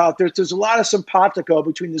talked about there's a lot of simpatico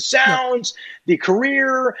between the sounds, the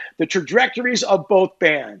career, the trajectories of both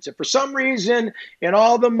bands. And for some reason, in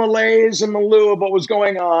all the malaise and maloo of what was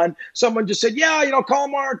going on, someone just said, call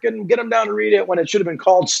Mark and get him down to read it, when it should have been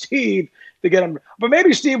called Steve to get him. But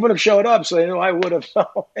maybe Steve would have showed up, so they knew I would have.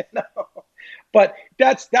 But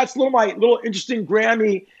that's my little interesting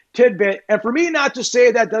Grammy tidbit. And for me not to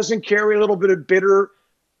say that doesn't carry a little bit of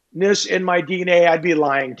bitterness in my DNA, I'd be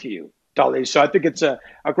lying to you, Tully. So I think it's a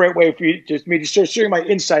great way for you me to start sharing my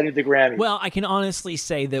insight into the Grammy. Well, I can honestly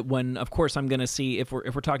say that when, of course, I'm going to see if we're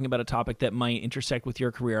talking about a topic that might intersect with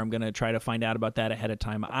your career, I'm going to try to find out about that ahead of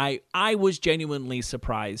time. I was genuinely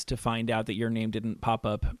surprised to find out that your name didn't pop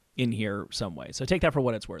up in here some way. So take that for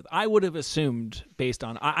what it's worth. I would have assumed, based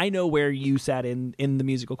on I know where you sat in the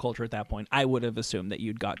musical culture at that point, I would have assumed that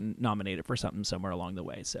you'd gotten nominated for something somewhere along the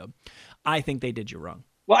way. So I think they did you wrong.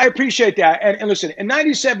 Well, I appreciate that. And listen, in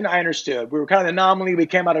 97, I understood. We were kind of an anomaly. We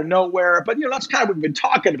came out of nowhere. But, that's kind of what we've been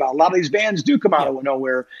talking about. A lot of these bands do come out of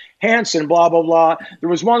nowhere. Hanson, blah, blah, blah. There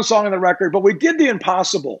was one song on the record, but we did the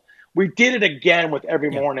impossible. We did it again with Every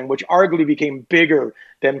Morning, which arguably became bigger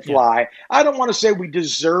than Fly. I don't want to say we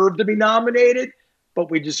deserve to be nominated, but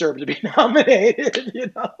we deserve to be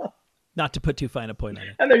nominated, Not to put too fine a point on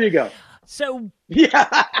it. And there you go. So,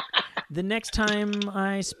 yeah. The next time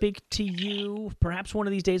I speak to you, perhaps one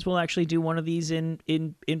of these days we'll actually do one of these in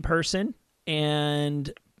person,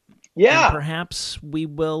 and perhaps we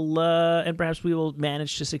will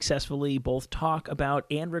manage to successfully both talk about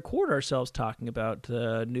and record ourselves talking about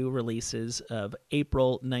the new releases of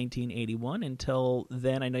April 1981. Until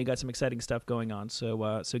then, I know you got some exciting stuff going on, so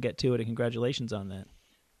get to it, and congratulations on that.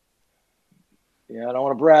 Yeah, I don't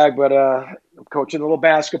want to brag, but I'm coaching a little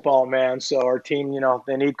basketball, man. So our team,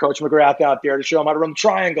 they need Coach McGrath out there to show them how to run the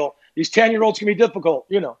triangle. These 10-year-olds can be difficult,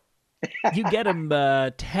 You get him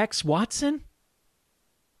Tex Watson?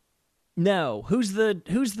 No. Who's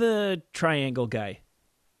the triangle guy?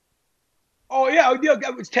 Oh, yeah.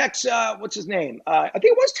 It was Tex, what's his name? I think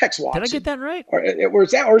it was Tex Watson. Did I get that right? Or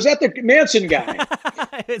is that the Manson guy?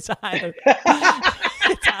 It's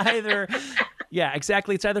either... Yeah,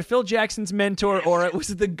 exactly. It's either Phil Jackson's mentor or it was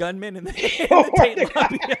the gunman in the Tate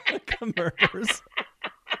LaBianca murders.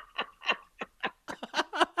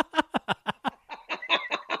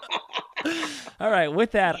 All right,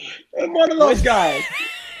 with that, one of those guys.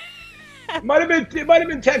 It might have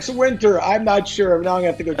been Tex Winter. I'm not sure. Now I'm gonna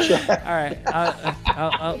have to go check. All right,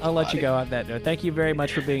 I'll let you go on that note. Thank you very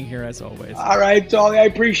much for being here as always. All right, Tolly. I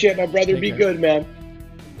appreciate it, my brother. Take Be care. good, man.